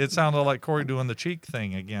I- like, it sounded like Corey doing the cheek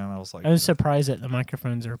thing again. I was like, I was surprised that the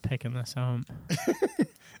microphones are picking this up.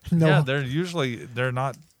 no. yeah, they're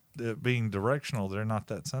not being directional. They're not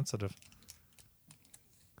that sensitive.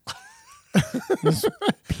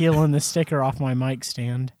 Peeling the sticker off my mic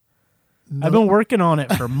stand. I've been working on it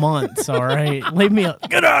for months, all right? Leave me up.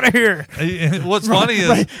 Get out of here. What's funny is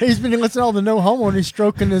Right. He's been listening to all the no homo, and he's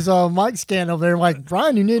stroking his mic stand over there. Like,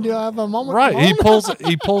 Brian, you need to have a moment. right. He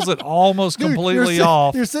alone." pulls it almost Dude, completely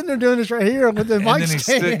off. You're sitting there doing this right here with the And mic then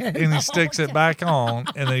stand. he sticks it back on,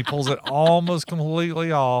 and then he pulls it almost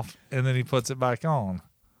completely off, and then he puts it back on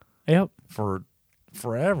Yep. for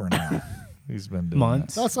forever now. He's been doing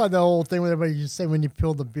Months. that. That's like the old thing where everybody used to say when you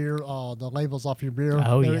peel the beer, the labels off your beer.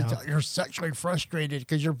 Oh, You're- yeah. You're sexually frustrated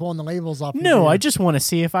because you're pulling the labels off. your No, beer. I just want to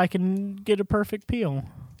see if I can get a perfect peel.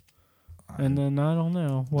 And then I don't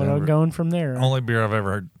know what I'm Never- going from there. Only beer I've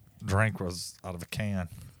ever drank was out of a can,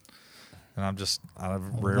 and I've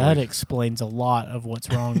rarely. That explains a lot of what's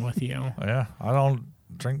wrong with you. Yeah, I don't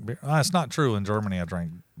drink beer. It's not true. In Germany, I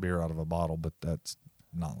drank beer out of a bottle, but that's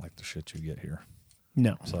not like the shit you get here.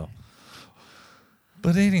 No. So,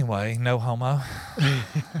 but anyway, no homo. I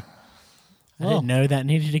didn't know that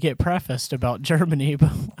needed to get prefaced about Germany,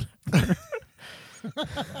 but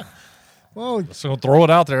Well, So throw it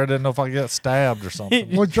out there. I didn't know if I get stabbed or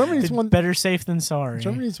something. well, Germany's one. better safe than sorry.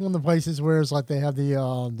 Germany's one of the places where it's like they have the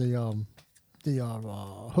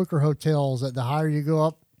hooker hotels that the higher you go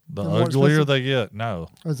up, The more uglier expensive. they get. No,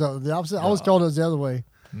 Or is that the opposite? I was told it was the other way.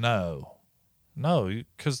 no,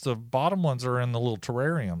 because the bottom ones are in the little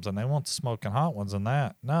terrariums, and they want the smoking hot ones in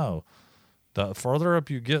that. No, the further up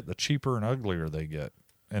you get, the cheaper and uglier they get,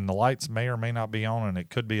 and the lights may or may not be on, and it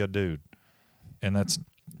could be a dude, and that's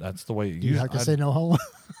the way You have to say no homo.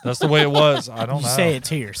 That's the way it was. I don't You know. say it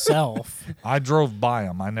to yourself. I drove by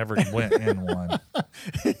them. I never went in one.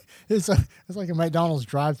 It's like a McDonald's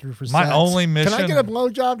drive-through for My sex. only Can I mission- get a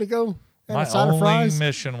blowjob to go And My a side of only fries.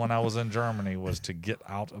 mission when I was in Germany was to get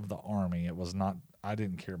out of the army. It was not. I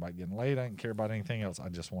didn't care about getting laid. I didn't care about anything else. I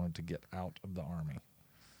just wanted to get out of the army,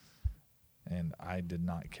 and I did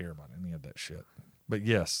not care about any of that shit. But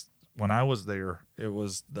yes, when I was there, it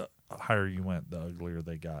was the higher you went, the uglier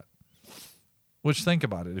they got. Which, think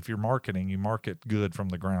about it. If you're marketing, you market good from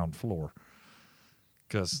the ground floor,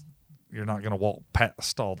 because you're not going to walk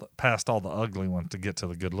past all the ugly ones to get to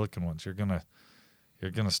the good looking ones. You're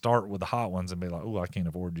gonna start with the hot ones and be like, "Oh, I can't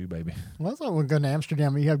afford you, baby." Well, that's like when going to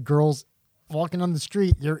Amsterdam. You have girls walking on the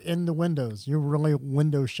street. You're in the windows. You're really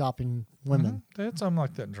window shopping women. They had something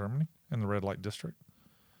like that in Germany, in the red light district.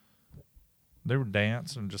 They would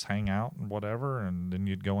dance and just hang out and whatever, and then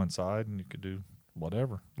you'd go inside and you could do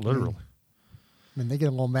whatever, literally. I mean, they get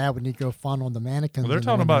a little mad when you go fondle the mannequins. Well, they're in the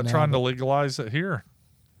talking window about now, trying to but- legalize it here.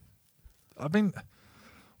 I mean,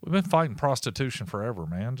 we've been fighting prostitution forever,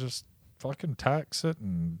 man. Just fucking tax it,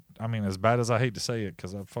 and I mean, as bad as I hate to say it,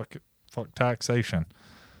 because I fuck taxation,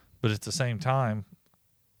 but at the same time,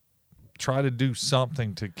 try to do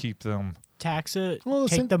something to keep them. Tax it, Well,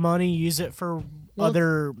 take same- the money, use it for Well,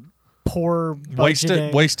 other poor Waste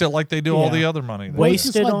budgeting. it like they do all Yeah. the other money. it's Waste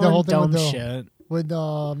just it like the whole on thing with dumb the- shit.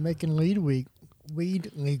 with making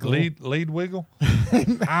weed legal. Lead wiggle.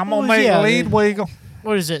 I'm Well, gonna make yeah, lead they- wiggle.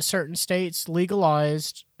 What is it? Certain states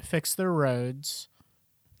legalized, fix their roads.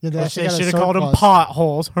 Yeah, they Which actually they got a should have called them surplus.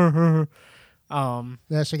 potholes.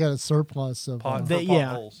 They actually got a surplus of. Pot for yeah.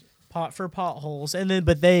 potholes. Pot for potholes, and then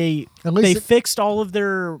but they At least it- fixed all of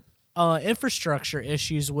their infrastructure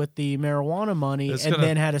issues with the marijuana money, It's and gonna-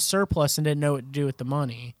 then had a surplus and didn't know what to do with the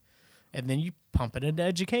money, and then you pump it into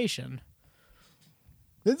education.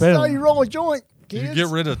 This is Boom. how you roll a joint, You kids. get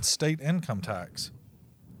rid of state income tax.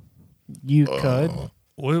 You could.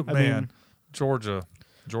 Well, I man, mean- Georgia.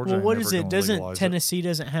 Well, ain't what never is it? gonna Doesn't legalize it. Tennessee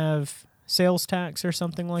doesn't have sales tax or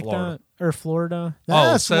something like Florida. that, or Florida?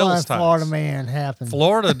 That's sales why tax. Florida man happened.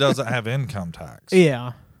 Florida doesn't have income tax.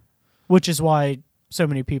 Yeah, which is why so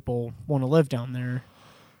many people want to live down there.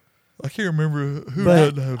 I can't remember who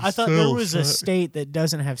But doesn't have I thought there sales was a tax. state that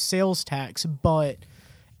doesn't have sales tax, but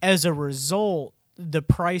as a result, the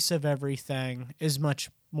price of everything is much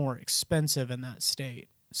more expensive in that state.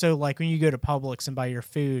 So, like when you go to Publix and buy your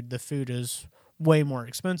food, the food is way more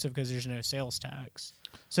expensive because there's no sales tax.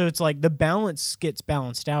 So it's like the balance gets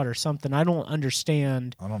balanced out or something. I don't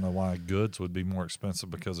understand. I don't know why goods would be more expensive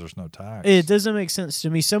because there's no tax. It doesn't make sense to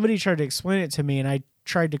me. Somebody tried to explain it to me, and I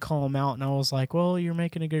tried to call him out, and I was like, "Well, you're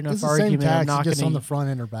making a good enough It's the same argument. I'm tax, not just going on the to." front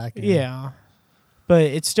end or back end. Yeah, but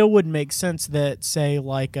it still wouldn't make sense that, say,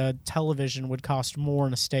 like a television would cost more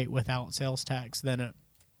in a state without sales tax than it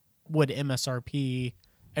would MSRP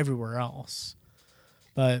everywhere else.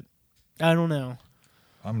 But I don't know.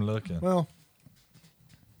 I'm looking. Well,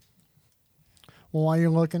 while you're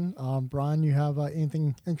looking, Brian, you have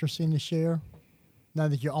anything interesting to share? Now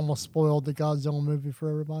that you almost spoiled the Godzilla movie for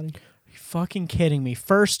everybody. Are you fucking kidding me?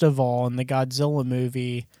 First of all, in the Godzilla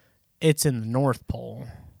movie, it's in the North Pole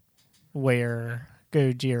where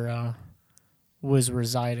Gojira was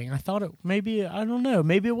residing. I thought it maybe, I don't know,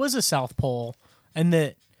 maybe it was a South Pole. And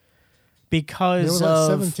that There because was like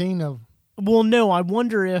of 17 of. well, no, I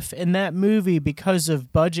wonder if in that movie, because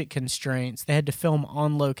of budget constraints, they had to film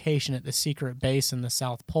on location at the secret base in the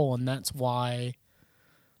South Pole, and that's why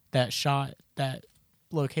that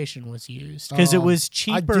location was used. Because it was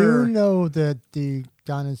cheaper. I do know that the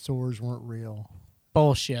dinosaurs weren't real.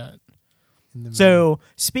 Bullshit. In the movie. So,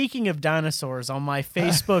 speaking of dinosaurs, on my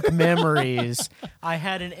Facebook memories, I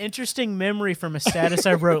had an interesting memory from a status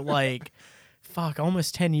I wrote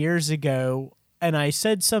almost 10 years ago. And I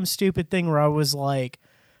said some stupid thing where I was like,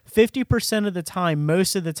 50% of the time,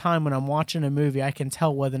 most of the time when I'm watching a movie, I can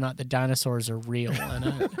tell whether or not the dinosaurs are real in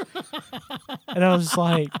it. And I was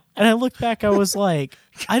like, and I looked back, I was like,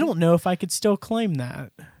 I don't know if I could still claim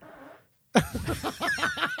that.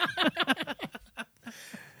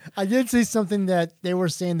 I did see something that they were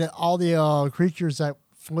saying that all the creatures that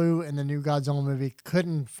flew in the new Godzilla movie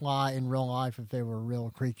couldn't fly in real life if they were real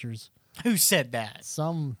creatures. Who said that?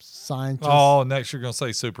 Some scientists. Oh, next you're going to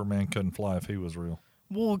say Superman couldn't fly if he was real.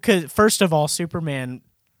 Well, because first of all, Superman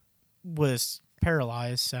was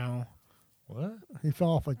paralyzed, so What? He fell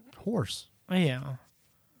off a horse. yeah,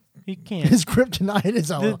 he can't. His kryptonite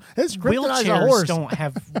is a his kryptonite is a horse. Wheelchairs don't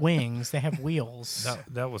have wings; they have wheels.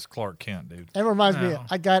 That was Clark Kent, dude. That reminds me. No.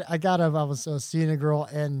 I was seeing a girl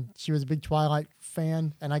and she was a big Twilight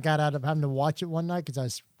fan, and I got out of having to watch it one night because I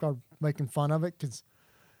started making fun of it because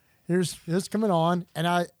here's coming on,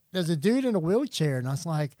 and there's a dude in a wheelchair, and I was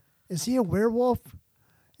like, is he a werewolf?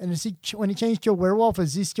 And is when he changed to a werewolf,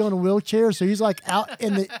 is he still in a wheelchair? So he's like out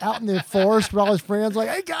in the forest with all his friends, like,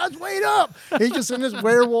 "Hey guys, wait up!" He's just in this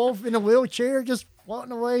werewolf in a wheelchair, just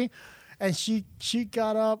floating away. And she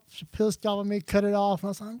got up, she pissed off at me, cut it off. And I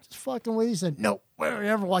was like, "I'm just fucking with you." He said, "No, we're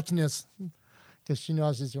never watching this," because she knows I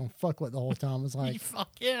was just gonna fuck with it the whole time. I was like, Fuck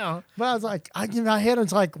yeah. but I was like, in my head,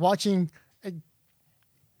 it's like watching a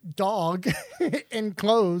dog in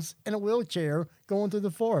clothes in a wheelchair going through the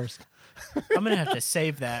forest. I'm going to have to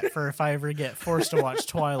save that for if I ever get forced to watch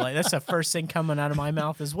Twilight. That's the first thing coming out of my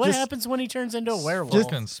mouth is what happens when he turns into a werewolf.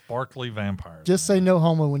 Fucking sparkly vampires. Just say no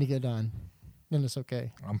homo when you get done. Then it's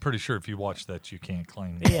okay. I'm pretty sure if you watch that, you can't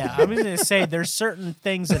claim. Yeah, I'm going to say there's certain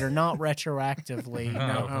things that are not retroactively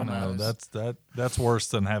no homos That's worse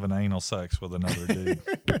than having anal sex with another dude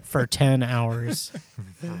for 10 hours.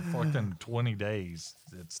 for fucking 20 days.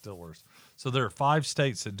 It's still worse. So there are 5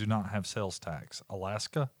 states that do not have sales tax: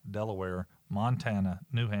 Alaska, Delaware, Montana,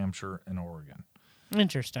 New Hampshire, and Oregon.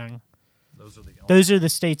 Interesting. Those are the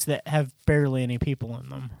states that have barely any people in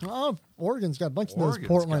them. Oh, Oregon's got a bunch of those. Oregon's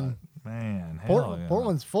Portland. Man, hell yeah.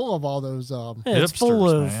 Portland's full of all those. Yeah, it's full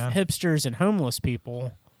Hipsters, of man. hipsters and homeless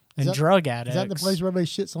people and that- drug addicts. Is that the place where everybody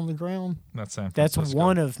shits on the ground? That's San That's Francisco.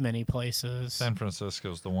 one of many places. San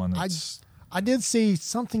Francisco's the one that's... I did see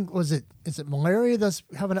something. Is it malaria that's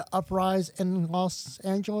having an uprise in Los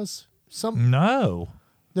Angeles? No.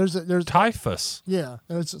 There's Typhus, yeah.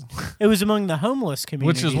 There's It was among the homeless community,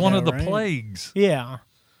 which is one of the right? plagues. Yeah.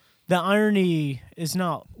 The irony is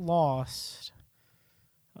not lost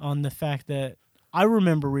on the fact that I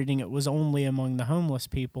remember reading it was only among the homeless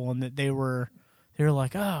people and that they were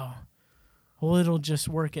like, "Oh, well, it'll just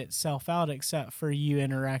work itself out except for you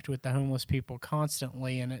interact with the homeless people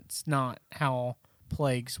constantly and it's not how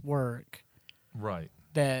plagues work." Right.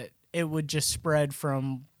 That it would just spread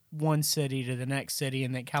from one city to the next city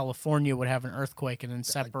and that California would have an earthquake and then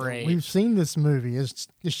separate. We've seen this movie.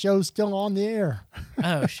 The show's still on the air.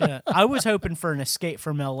 Oh, shit. I was hoping for an escape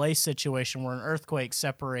from LA situation where an earthquake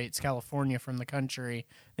separates California from the country.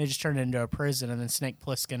 They just turn it into a prison and then Snake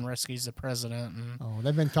Plissken rescues the president. And Oh,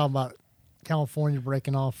 they've been talking about California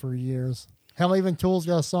breaking off for years. Hell, even Tool's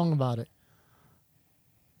got a song about it.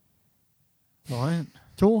 what?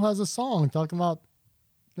 Tool has a song talking about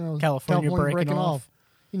California breaking off.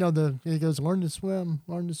 You know, he goes, learn to swim.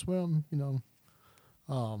 Can't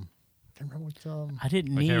remember what. I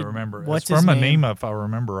didn't I need. can't remember. What's It's from his name? Anima, if I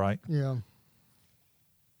remember right. Yeah.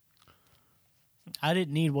 I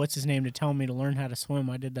didn't need what's his name to tell me to learn how to swim.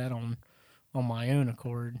 I did that on my own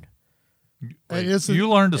accord. It is You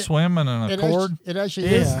learned to swim in an accord? It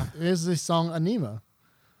actually Yeah. is. It is the song Anima.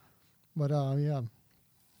 But yeah.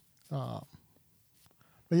 But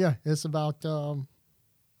yeah, it's about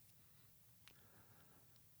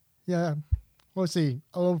yeah. Let's see.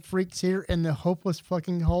 Old freaks here in the hopeless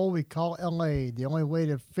fucking hole we call LA. The only way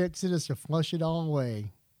to fix it is to flush it all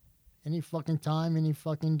away. Any fucking time, any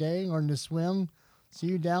fucking day, learn to swim. See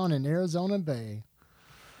you down in Arizona Bay.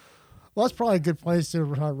 Well, that's probably a good place to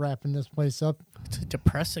start wrapping this place up. It's a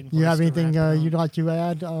depressing. You have place to anything wrap it up. you'd like to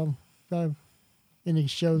add? Any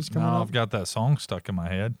shows coming No, up? I've got that song stuck in my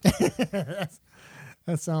head.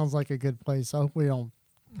 That sounds like a good place. I hope we don't.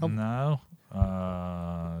 No.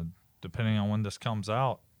 Depending on when this comes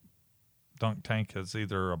out, Dunk Tank is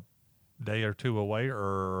either a day or two away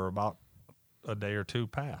or about a day or two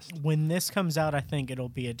past. When this comes out, I think it'll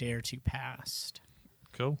be a day or two past.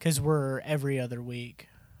 Cool. Because we're every other week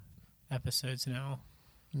episodes now.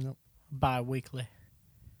 Nope. Bi-weekly.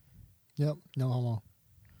 Yep. No homo.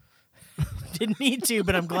 Didn't need to,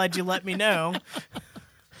 but I'm glad you let me know.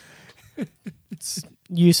 It's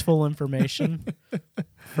useful information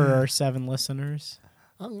for our 7 listeners.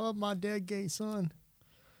 I love my dead gay son.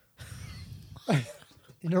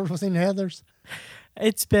 You never seen Heathers?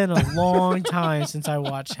 It's been a long time since I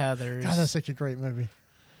watched Heathers. God, that's such a great movie.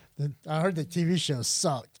 I heard the TV show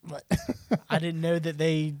sucked, but I didn't know that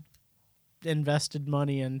they invested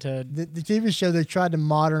money into. the TV show, they tried to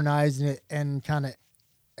modernize it and kind of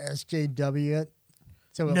SJW it.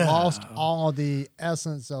 So it No. lost all the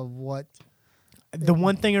essence of what. The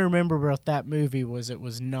one thing I remember about that movie was it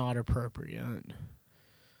was not appropriate.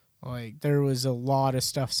 Like, there was a lot of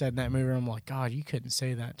stuff said in that movie. I'm like, God, you couldn't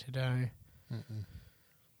say that today. Yeah,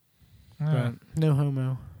 But no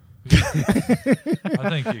homo. I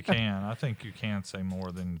think you can. I think you can say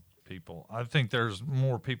more than people. I think there's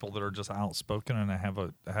more people that are just outspoken and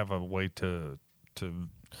have a way to.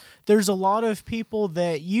 There's a lot of people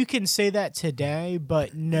that you can say that today,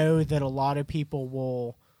 but know that a lot of people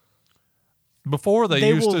will Before they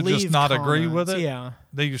used will to just leave not agree with comments, it. Yeah.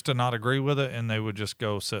 They used to not agree with it, and they would just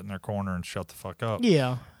go sit in their corner and shut the fuck up.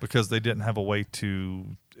 Yeah. Because they didn't have a way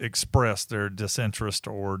to express their disinterest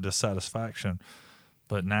or dissatisfaction.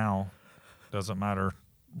 But now, doesn't matter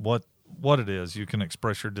what it is, you can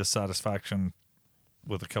express your dissatisfaction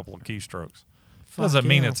with a couple of keystrokes. Doesn't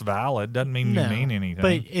mean it's valid. Doesn't mean you mean anything.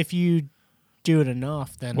 But if you do it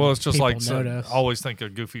enough, then well, it's just people like notice. I always think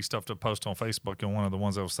of goofy stuff to post on Facebook, and one of the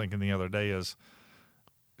ones I was thinking the other day is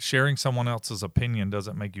sharing someone else's opinion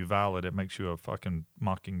doesn't make you valid. It makes you a fucking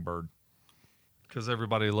mockingbird. Because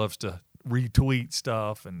everybody loves to retweet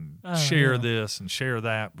stuff and share this and share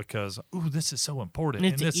that because, ooh, this is so important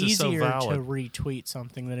And and it's this is so easier valid. to retweet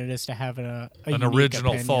something than it is to have an An unique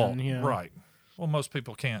original opinion, thought. yeah. Right. Well, most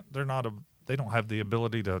people can't. They don't have the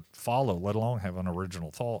ability to follow, let alone have an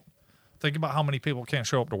original thought. Think about how many people can't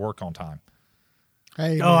show up to work on time.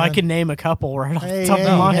 Hey, Oh, I man. can name a couple right off Hey, the top hey,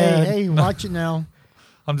 of my hey, head. hey, watch it now.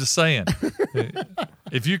 I'm just saying,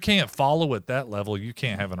 if you can't follow at that level, you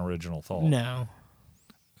can't have an original thought. No.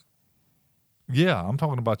 Yeah, I'm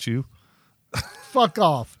talking about you. Fuck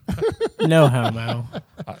off. No homo.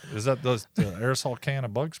 Is that the aerosol can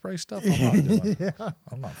of bug spray stuff? I'm not doing.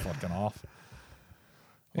 I'm not fucking off.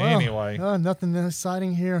 Well, Anyway, nothing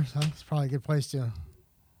exciting here. So it's probably a good place to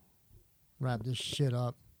wrap this shit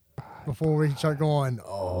up before we start going.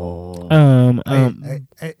 Oh,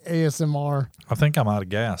 ASMR. I think I'm out of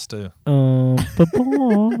gas too.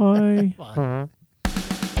 Bye-bye. Bye.